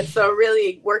 And so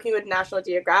really working with National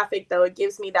Geographic, though, it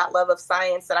gives me that love of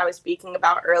science that I was speaking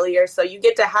about earlier. So you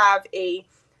get to have a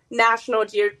National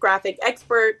Geographic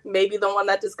expert, maybe the one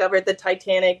that discovered the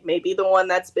Titanic, maybe the one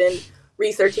that's been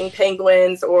researching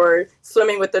penguins or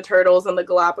swimming with the turtles in the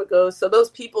Galapagos. So those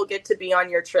people get to be on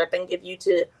your trip and give you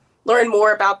to learn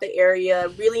more about the area,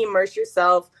 really immerse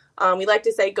yourself. We like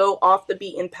to say go off the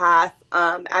beaten path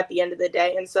at the end of the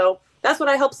day. And so that's what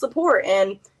I help support.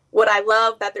 And what I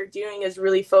love that they're doing is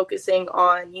really focusing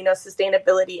on,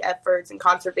 sustainability efforts and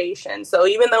conservation. So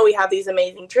even though we have these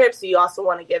amazing trips, we also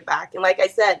want to give back. And like I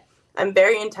said, I'm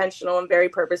very intentional and very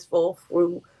purposeful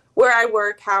for where I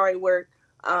work, how I work,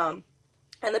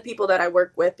 and the people that I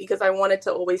work with, because I wanted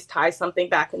to always tie something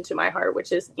back into my heart,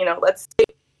 which is, let's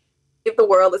save the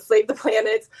world, let's save the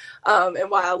planet,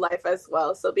 and wildlife as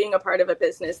well. So being a part of a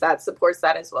business that supports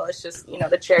that as well, it's just,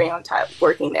 the cherry on top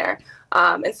working there.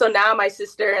 And so now my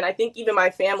sister, and I think even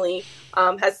my family,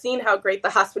 has seen how great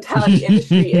the hospitality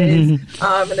industry is,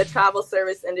 and the travel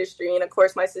service industry. And of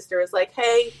course, my sister was like,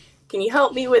 hey, can you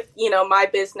help me with, my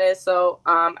business? So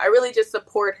I really just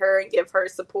support her and give her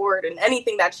support and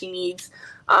anything that she needs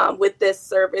with this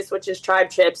service, which is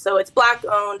Tribe Trips. So it's Black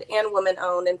owned and woman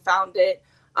owned and founded.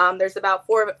 There's about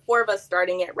four of us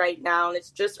starting it right now, and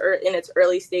it's just in its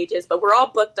early stages. But we're all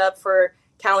booked up for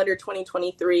calendar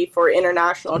 2023 for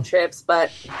international trips.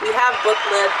 But we have book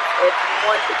lists if you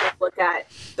want to just look at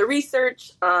the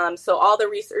research. So all the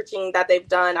researching that they've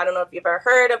done. I don't know if you've ever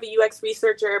heard of a UX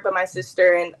researcher, but my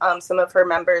sister and some of her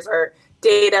members are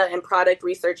data and product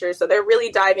researchers. So they're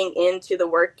really diving into the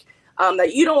work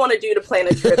that you don't want to do to plan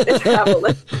a trip and travel.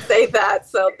 Let's say that.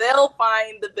 So they'll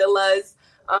find the villas.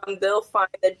 They'll find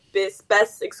the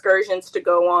best excursions to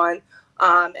go on.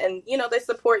 And, they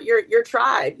support your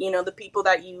tribe, the people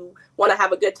that you want to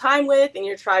have a good time with. And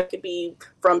your tribe could be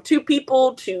from 2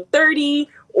 people to 30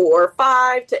 or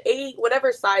 5 to 8,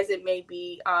 whatever size it may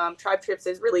be. Tribe Trips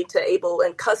is really to able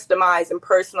and customize and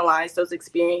personalize those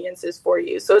experiences for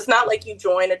you. So it's not like you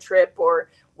join a trip or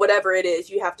whatever it is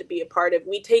you have to be a part of.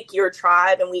 We take your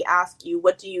tribe and we ask you,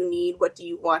 what do you need? What do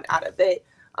you want out of it?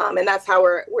 And that's how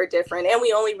we're different. And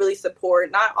we only really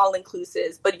support not all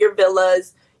inclusives, but your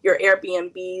villas, your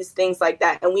Airbnbs, things like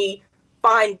that. And we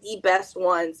find the best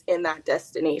ones in that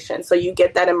destination. So you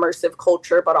get that immersive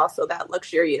culture, but also that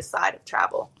luxurious side of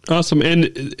travel. Awesome.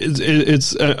 And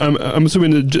it's I'm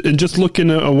assuming that just looking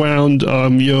around,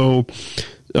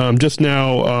 just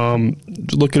now,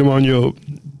 looking around your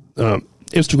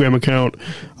Instagram account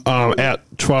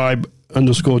at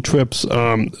Tribe_trips,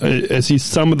 I see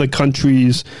some of the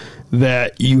countries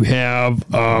that you have,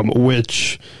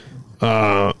 which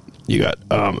you got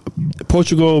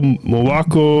Portugal,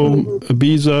 Morocco,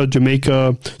 Ibiza,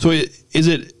 Jamaica. So is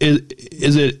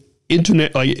it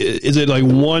internet? Like, is it like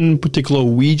one particular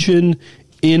region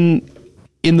in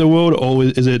the world, or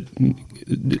is it?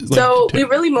 So we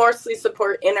really mostly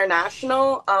support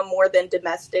international more than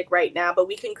domestic right now, but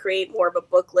we can create more of a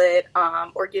booklet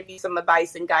or give you some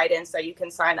advice and guidance that you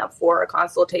can sign up for a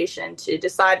consultation to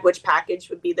decide which package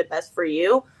would be the best for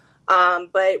you.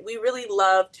 But we really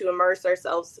love to immerse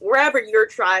ourselves wherever your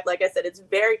tribe, like I said, it's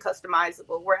very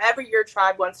customizable. Wherever your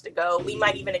tribe wants to go, we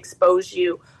might even expose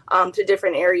you to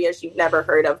different areas you've never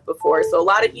heard of before. So a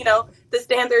lot of, the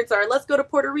standards are, let's go to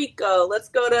Puerto Rico, let's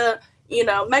go to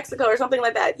Mexico or something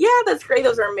like that. Yeah, that's great.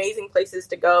 Those are amazing places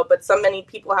to go. But so many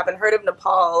people haven't heard of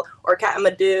Nepal or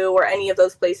Kathmandu or any of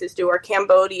those places or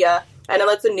Cambodia. I know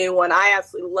that's a new one. I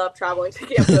absolutely love traveling to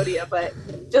Cambodia, but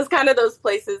just kind of those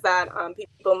places that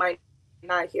people might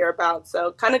not hear about.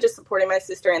 So kind of just supporting my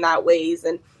sister in that ways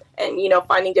and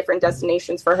finding different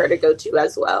destinations for her to go to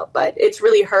as well. But it's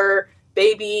really her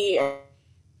baby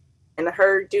and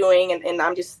her doing, and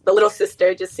I'm just the little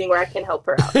sister, just seeing where I can help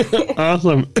her out.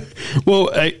 Awesome. Well,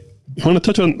 I want to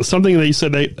touch on something that you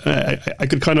said that I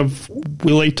could kind of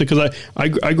relate to, because I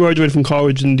graduated from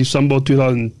college in December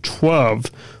 2012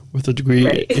 with a degree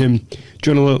in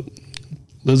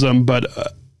journalism, but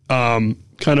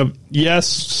kind of,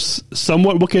 yes,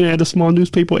 somewhat working at a small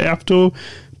newspaper after,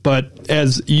 but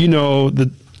as you know,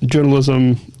 the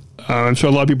journalism, I'm sure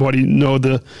a lot of people already know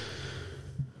the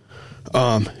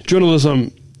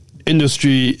journalism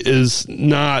industry is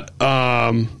not,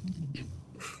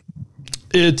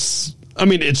 it's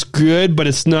good, but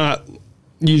it's not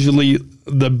usually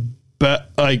the best,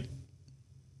 like,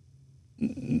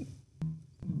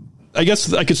 I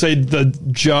guess I could say the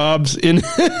jobs in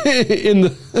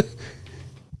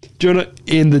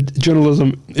the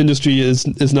journalism industry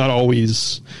is not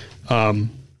always a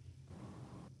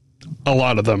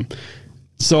lot of them.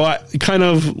 So I kind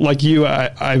of like you.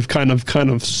 I've kind of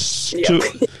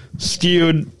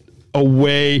steered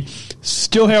away.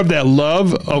 Still have that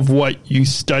love of what you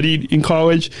studied in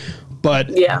college, but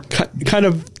kind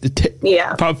of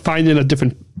finding a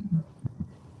different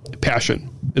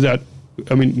passion. Is that?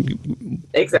 I mean,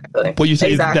 exactly. Well, you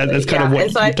say that's kind of what.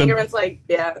 And so I think everyone's like,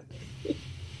 they're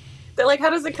like, how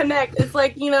does it connect? It's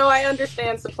like, I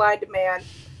understand supply and demand.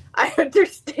 I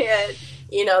understand,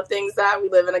 things that we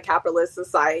live in a capitalist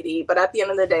society. But at the end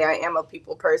of the day, I am a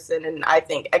people person. And I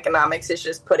think economics is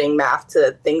just putting math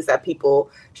to things that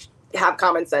people have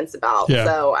common sense about. Yeah.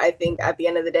 So I think at the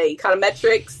end of the day,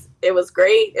 econometrics, it was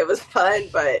great. It was fun.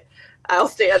 But I'll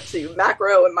stay up to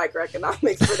macro and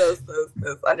microeconomics for those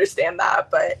understand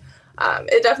that. But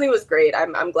it definitely was great.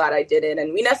 I'm glad I did it.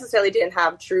 And we necessarily didn't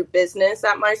have true business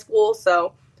at my school.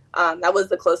 So that was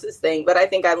the closest thing. But I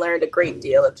think I learned a great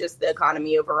deal of just the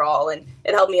economy overall. And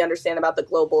it helped me understand about the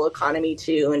global economy,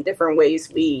 too, and different ways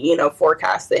we,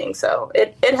 forecast things. So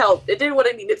it helped. It did what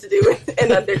it needed to do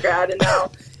in undergrad. And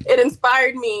now it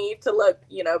inspired me to look,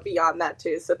 beyond that,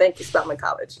 too. So thank you, Spelman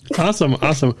College. Awesome.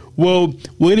 Well,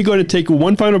 we're going to go ahead and take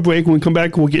one final break. When we come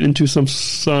back, we'll get into some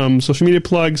social media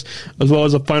plugs as well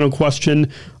as a final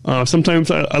question.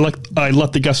 Sometimes I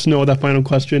let the guests know that final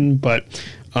question, but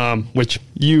which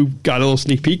you got a little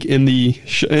sneak peek in the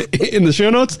show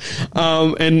notes.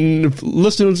 And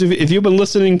listeners, if you've been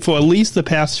listening for at least the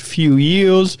past few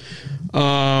years,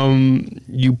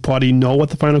 you probably know what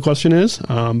the final question is.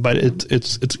 But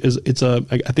it's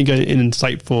I think an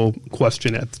insightful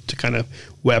question to kind of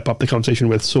wrap up the conversation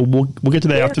with. So we'll get to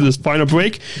that after this final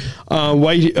break.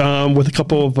 With a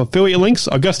couple of affiliate links.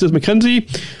 Our guest is Mackenzie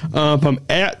from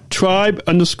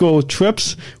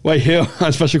 @tribe_trips right here on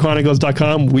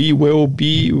SpecialChronicles.com. We will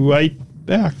be right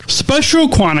back. Special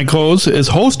Chronicles is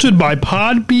hosted by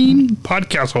Podbean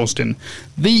Podcast Hosting,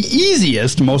 the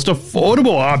easiest, most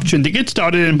affordable option to get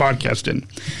started in podcasting.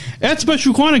 At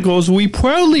Special Chronicles, we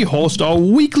proudly host our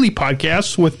weekly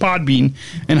podcasts with Podbean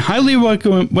and highly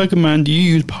recommend you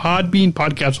use Podbean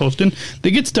Podcast Hosting to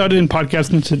get started in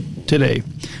podcasting today.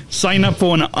 Sign up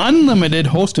for an unlimited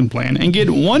hosting plan and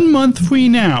get 1 month free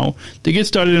now to get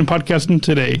started in podcasting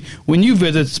today when you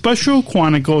visit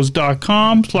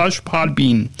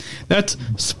specialchronicles.com/Podbean. That's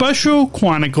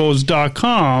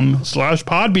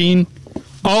specialchronicles.com/Podbean.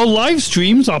 Our live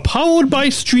streams are powered by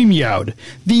StreamYard,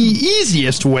 the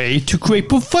easiest way to create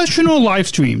professional live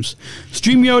streams.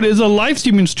 StreamYard is a live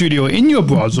streaming studio in your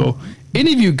browser.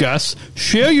 Interview guests,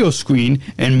 share your screen,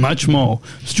 and much more.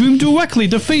 Stream directly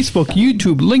to Facebook,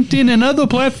 YouTube, LinkedIn, and other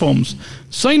platforms.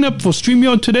 Sign up for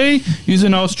StreamYard today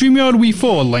using our StreamYard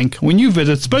referral link when you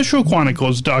visit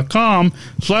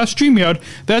specialchronicles.com/StreamYard.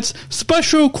 That's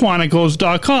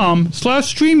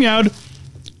specialchronicles.com/StreamYard.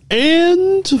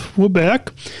 And we're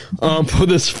back for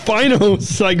this final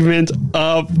segment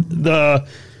of the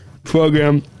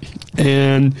program.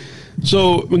 And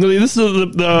so this is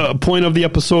the point of the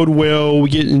episode where we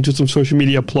get into some social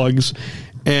media plugs.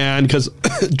 And because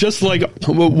just like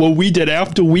what we did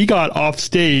after we got off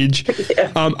stage,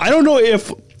 I don't know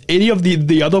if any of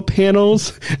the other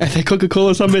panels at the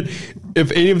Coca-Cola Summit,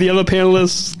 if any of the other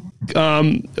panelists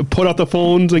put out the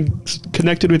phones and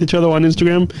connected with each other on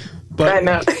Instagram. But I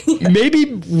know.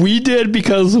 Maybe we did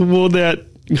because we're that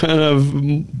kind of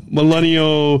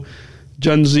millennial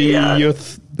Gen Z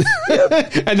youth.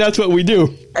 Yep. And that's what we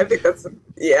do. I think that's,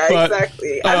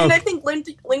 exactly. I think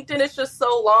LinkedIn is just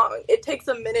so long. It takes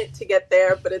a minute to get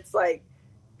there, but it's like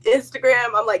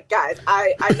Instagram. I'm like, guys,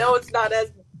 I know it's not as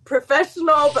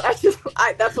professional, but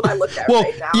that's what I look at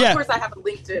right now. Yeah. Of course, I have a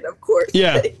LinkedIn, of course.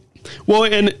 Yeah. Well,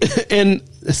 and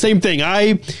same thing.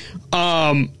 I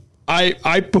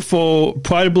prefer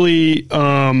probably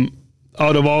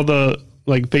out of all the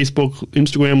like Facebook,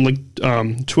 Instagram,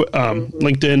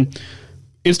 LinkedIn,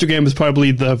 Instagram is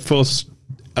probably the first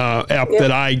app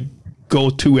that I go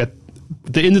to at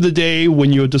the end of the day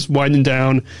when you're just winding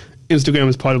down. Instagram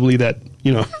is probably that,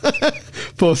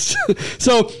 post.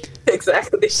 So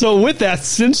exactly. So with that,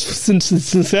 since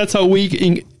that's how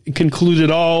we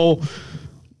concluded all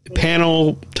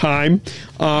panel time,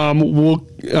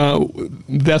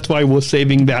 that's why we're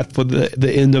saving that for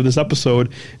the end of this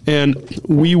episode, and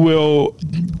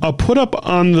I'll put up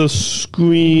on the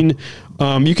screen.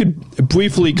 You could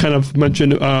briefly kind of mention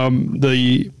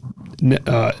the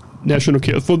national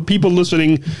care for people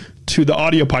listening to the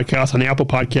audio podcast on Apple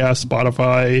Podcasts,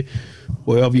 Spotify,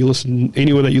 wherever you listen,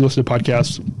 anywhere that you listen to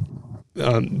podcasts.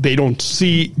 They don't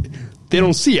see they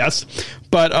don't see us,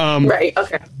 but right,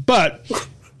 okay, but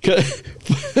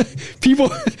people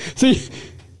see,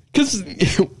 because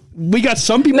we got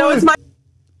some people. No, it's my.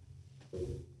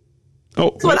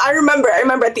 Oh, what I remember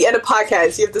at the end of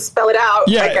podcasts, you have to spell it out.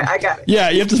 Yeah, I got it. Yeah,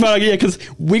 you have to spell it out. Yeah, because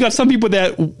we got some people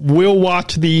that will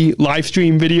watch the live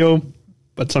stream video,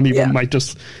 but some people might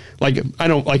just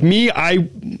like me. I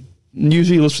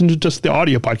usually listen to just the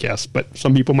audio podcast, but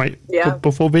some people might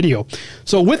prefer video.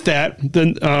 So with that,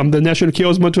 then the National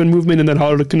Chaos Mentoring Movement, and then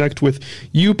how to connect with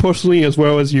you personally as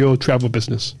well as your travel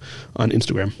business on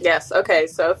Instagram. Yes. Okay.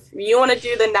 So if you want to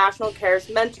do the National Cares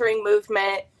Mentoring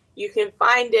Movement, you can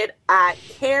find it at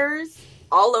CARES,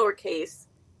 all lowercase,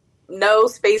 no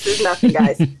spaces, nothing,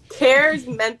 guys.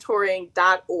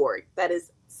 caresmentoring.org. That is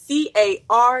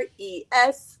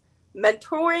CARES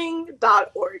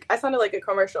mentoring.org. I sounded like a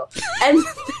commercial. And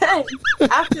then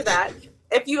after that,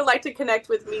 if you would like to connect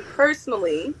with me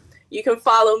personally, you can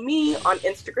follow me on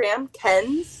Instagram,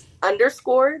 Kens_U_not.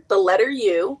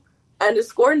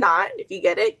 If you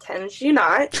get it, Kens you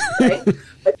not. Right?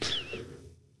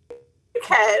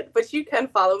 But you can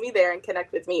follow me there and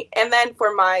connect with me. And then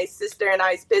for my sister and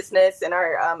I's business and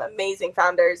our amazing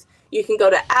founders, you can go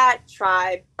to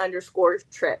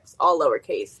 @tribe_trips, all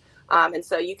lowercase. And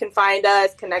so you can find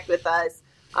us, connect with us.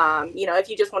 If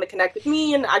you just want to connect with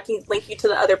me, and I can link you to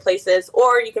the other places,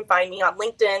 or you can find me on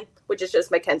LinkedIn, which is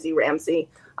just Mackenzie Ramsey,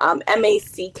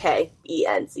 MACKENZIE.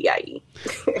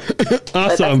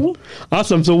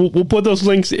 Awesome. So we'll put those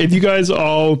links. If you guys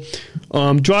are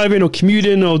driving or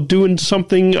commuting or doing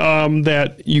something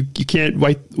that you can't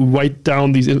write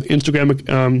down these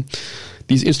Instagram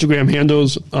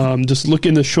handles, just look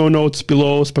in the show notes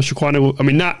below. Special Chronicle. I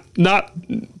mean, not.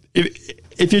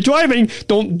 If you're driving,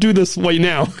 don't do this right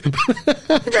now.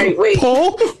 Right, wait.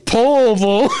 Pull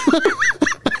over.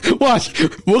 Watch,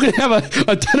 we're going to have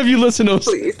a ton of you listeners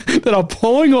that are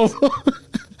pulling over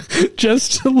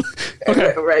just to...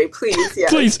 Okay. Right, please, yeah.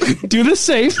 Please, do this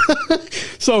safe.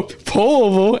 So, pull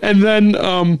over, and then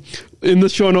in the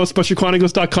show notes,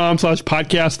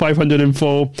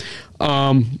 specialchronicles.com/podcast500info,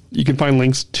 you can find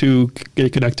links to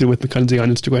get connected with Mackenzie on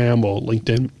Instagram or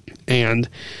LinkedIn. And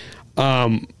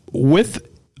with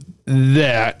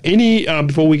that,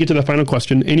 before we get to the final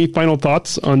question, any final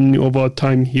thoughts on your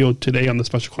time here today on the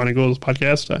Special Chronicles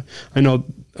podcast? I know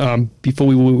before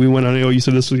we went on air, you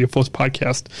said this was your first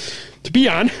podcast to be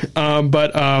on, and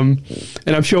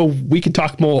I'm sure we can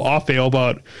talk more off air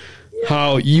about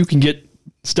how you can get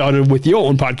started with your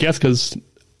own podcast, because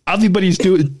everybody's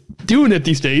doing it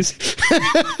these days.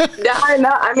 Yeah, I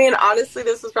know. I mean, honestly,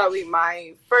 this is probably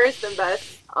my first and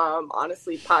best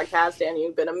podcast, and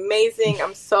you've been amazing.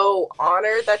 I'm so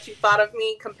honored that you thought of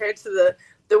me compared to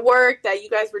the work that you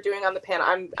guys were doing on the panel.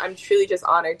 I'm truly just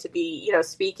honored to be,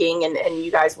 speaking and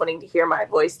you guys wanting to hear my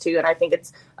voice too. And I think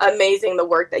it's amazing the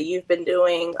work that you've been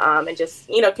doing, and just,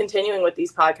 continuing with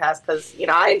these podcasts, because,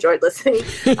 I enjoyed listening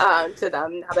to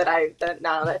them now that I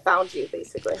found you,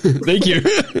 basically. Thank you.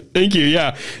 Thank you.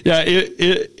 Yeah. Yeah.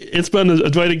 It's been a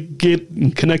joy to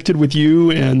get connected with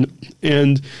you, and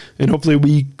hopefully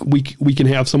we can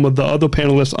have some of the other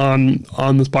panelists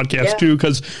on this podcast too.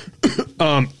 Cause,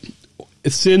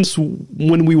 since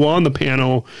when we were on the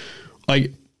panel,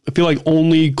 I feel like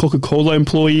only Coca-Cola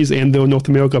employees and their North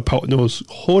America partners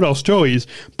heard our stories.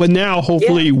 But now,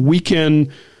 hopefully, we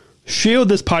can share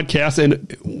this podcast,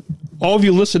 and all of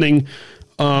you listening,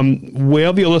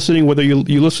 wherever you're listening, whether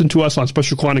you listen to us on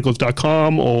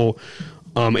specialchronicles.com or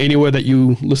anywhere that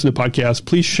you listen to podcasts,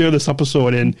 please share this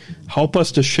episode and help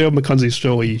us to share Mackenzie's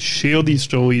story. Share these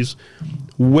stories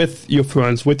with your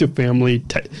friends, with your family.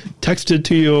 Text it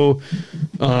to your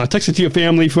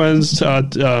family, friends.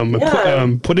 Put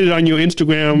it on your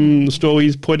Instagram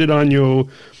stories. Put it on your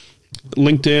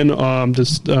LinkedIn.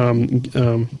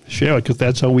 Share it, because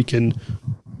that's how we can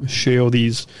share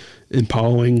these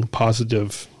empowering,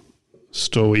 positive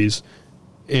stories.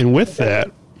 And with that,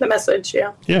 the message,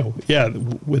 with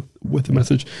the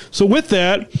message. So with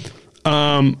that,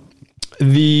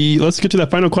 let's get to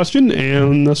that final question,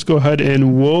 and let's go ahead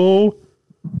and roll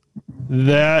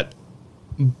that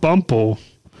bumper.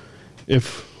 I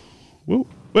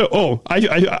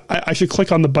should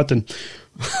click on the button.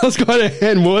 Let's go ahead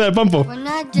and roll that bumper. We're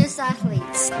not just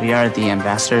athletes. We are the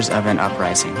ambassadors of an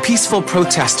uprising. Peaceful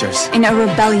protesters. In a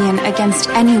rebellion against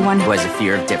anyone who has a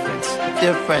fear of difference.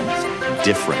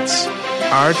 Difference.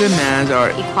 Our demands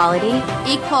are equality,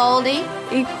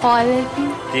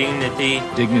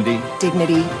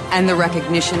 dignity, and the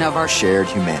recognition of our shared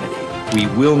humanity. We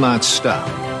will not stop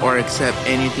or accept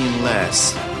anything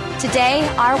less. Today,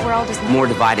 our world is more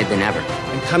divided than ever.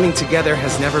 And coming together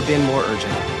has never been more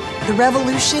urgent. The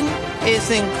revolution is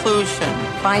inclusion.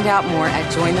 Find out more at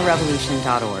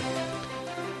jointherevolution.org.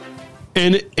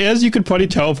 And as you could probably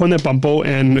tell from that bumpo,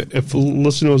 and if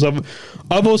listeners of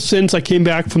ever since I came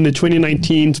back from the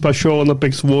 2019 Special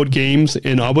Olympics World Games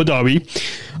in Abu Dhabi,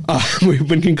 we've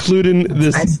been concluding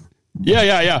this. Nice.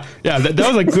 Yeah. That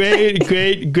was a great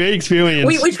experience.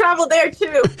 We traveled there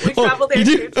too.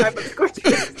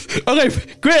 Okay,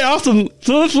 great, awesome.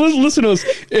 So listeners,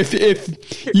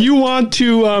 if you want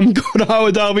to go to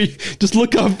Abu Dhabi, just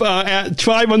look up at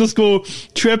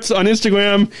tribe_trips on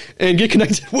Instagram and get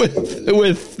connected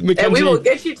with Mackenzie. And we will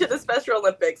get you to the Special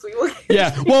Olympics. We will.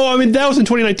 Yeah. Well, I mean that was in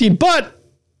 2019, but.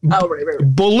 Oh, right.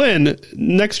 Berlin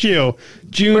next year,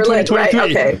 June 2023. Right,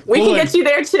 okay. We can get you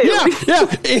there too. Yeah.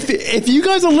 If you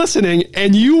guys are listening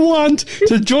and you want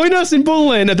to join us in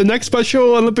Berlin at the next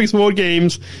Special Olympics World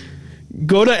Games,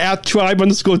 go to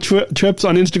 @tribe_trips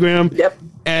on Instagram. Yep.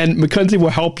 And Mackenzie will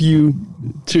help you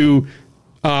to.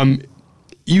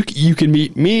 You can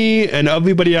meet me and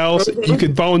everybody else. Mm-hmm. You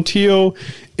could volunteer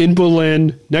in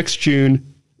Berlin next June.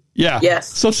 Yeah.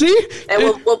 Yes. So see? And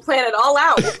we'll plan it all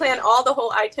out. We'll plan all the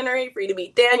whole itinerary for you to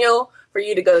meet Daniel, for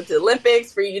you to go to the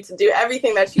Olympics, for you to do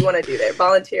everything that you want to do there.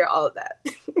 Volunteer, all of that.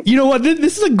 You know what?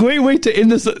 This is a great way to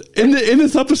end this in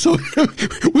this episode. We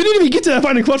didn't even get to that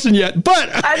final question yet, but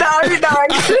I know.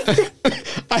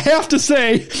 I have to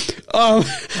say,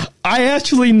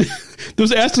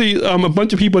 there's actually a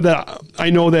bunch of people that I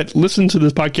know that listen to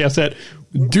this podcast that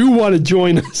do want to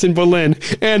join us in Berlin.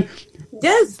 And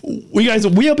yes, we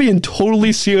are being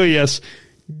totally serious.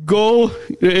 Go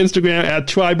to Instagram at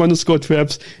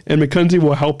tribe_trips, and Mackenzie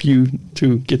will help you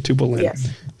to get to Berlin.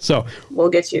 Yes. So we'll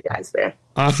get you guys there.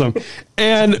 Awesome.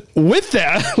 And with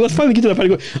that, let's finally get to that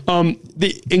part.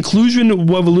 The inclusion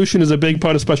revolution is a big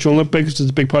part of Special Olympics. It's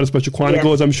a big part of Special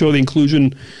Chronicles. Yes. I'm sure the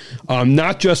inclusion,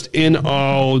 not just in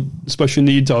our special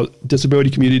needs, our disability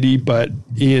community, but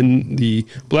in the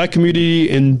Black community,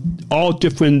 in all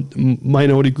different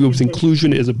minority groups,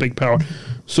 inclusion is a big part.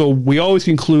 So we always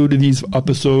conclude these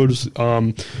episodes,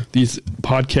 these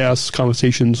podcasts,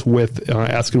 conversations with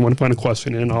asking one final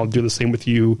question, and I'll do the same with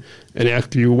you and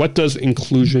ask you, what does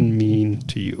inclusion mean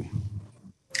to you?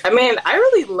 I mean, I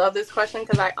really love this question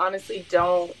because I honestly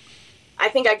don't. I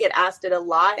think I get asked it a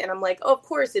lot, and I'm like, oh, of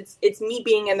course, it's me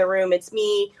being in the room, it's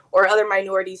me or other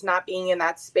minorities not being in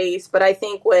that space. But I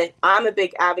think what I'm a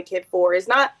big advocate for is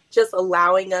not just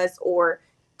allowing us or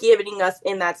giving us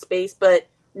in that space, but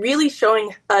really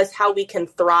showing us how we can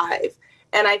thrive.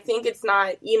 And I think it's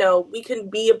not, we can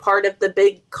be a part of the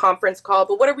big conference call,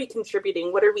 but what are we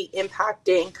contributing? What are we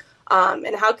impacting?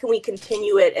 And how can we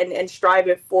continue it and strive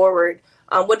it forward?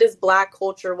 What does Black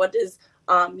culture, what does,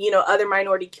 other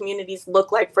minority communities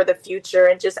look like for the future?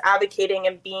 And just advocating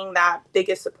and being that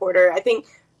biggest supporter. I think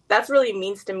that's really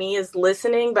means to me is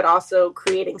listening, but also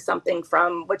creating something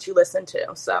from what you listen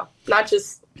to. So not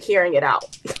just hearing it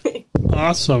out.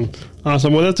 Awesome. Well,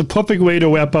 that's a perfect way to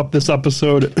wrap up this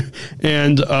episode.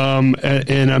 And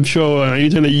I'm sure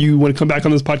anytime that you want to come back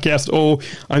on this podcast,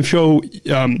 I'm sure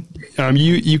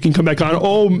you can come back on.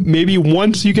 Oh, maybe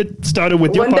once you get started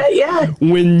with your podcast,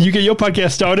 when you get your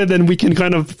podcast started, then we can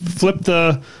kind of flip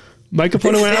the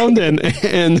microphone around and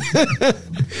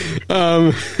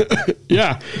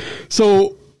yeah.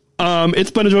 So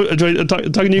it's been a joy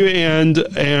talking to you, and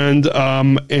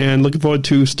looking forward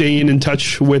to staying in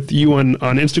touch with you on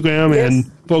Instagram. Yes.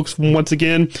 And folks, once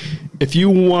again, if you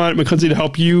want Mackenzie to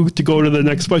help you to go to the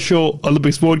next Special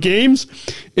Olympics World Games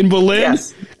in Berlin,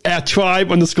 at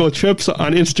tribe_trips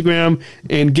on Instagram,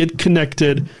 and get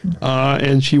connected,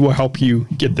 and she will help you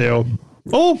get there.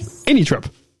 Oh, any trip.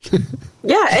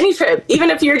 Yeah, any trip. Even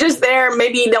if you're just there,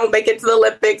 maybe you don't make it to the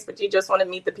Olympics, but you just want to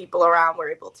meet the people around, we're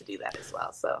able to do that as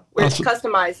well. So we're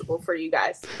customizable for you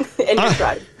guys and your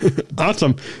tribe.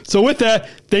 Awesome. So with that,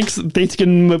 thanks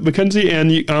again, Mackenzie,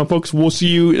 and folks, we'll see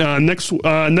you next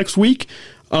week.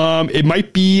 It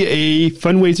might be a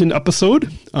fundraising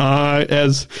episode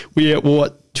as we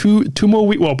will. Two more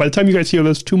weeks. Well, by the time you guys hear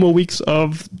this, 2 more weeks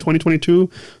of 2022.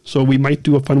 So we might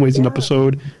do a fundraising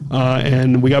episode,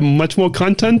 and we got much more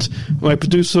content. My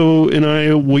producer and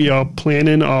I, we are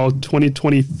planning our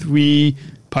 2023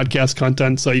 podcast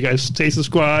content. So you guys stay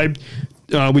subscribed.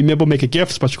 We maybe make a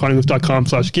gift,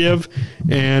 specialchronicles.com/give,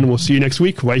 and we'll see you next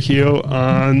week right here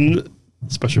on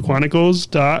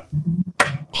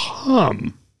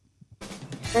specialchronicles.com.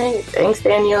 Thanks,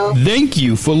 Daniel. Thank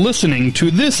you for listening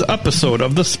to this episode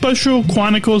of the Special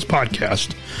Chronicles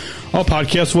podcast. Our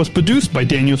podcast was produced by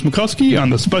Daniel Smikowski on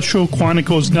the Special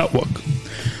Chronicles Network.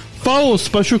 Follow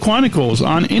Special Chronicles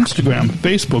on Instagram,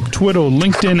 Facebook, Twitter,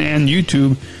 LinkedIn, and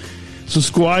YouTube.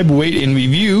 Subscribe, rate, and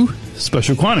review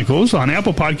Special Chronicles on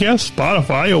Apple Podcasts,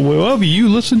 Spotify, or wherever you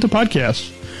listen to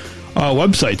podcasts. Our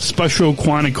website,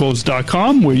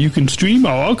 specialchronicles.com, where you can stream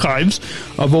our archives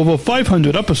of over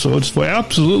 500 episodes for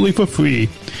absolutely for free.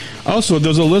 Also,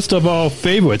 there's a list of our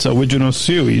favorites, original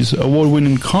series,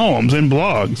 award-winning columns, and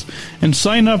blogs. And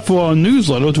sign up for our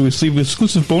newsletter to receive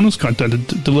exclusive bonus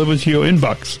content delivered to your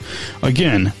inbox.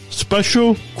 Again,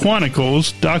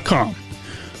 specialchronicles.com.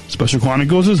 Special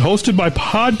Chronicles is hosted by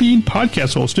Podbean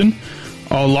Podcast Hosting.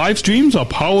 Our live streams are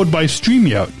powered by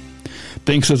StreamYard.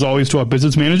 Thanks as always to our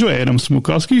business manager, Adam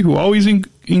Smukowski, who always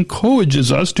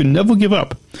encourages us to never give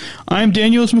up. I'm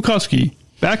Daniel Smukowski,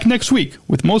 back next week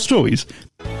with more stories.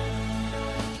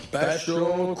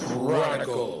 Special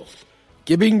Chronicles,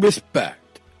 giving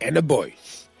respect and a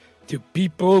voice to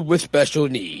people with special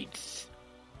needs.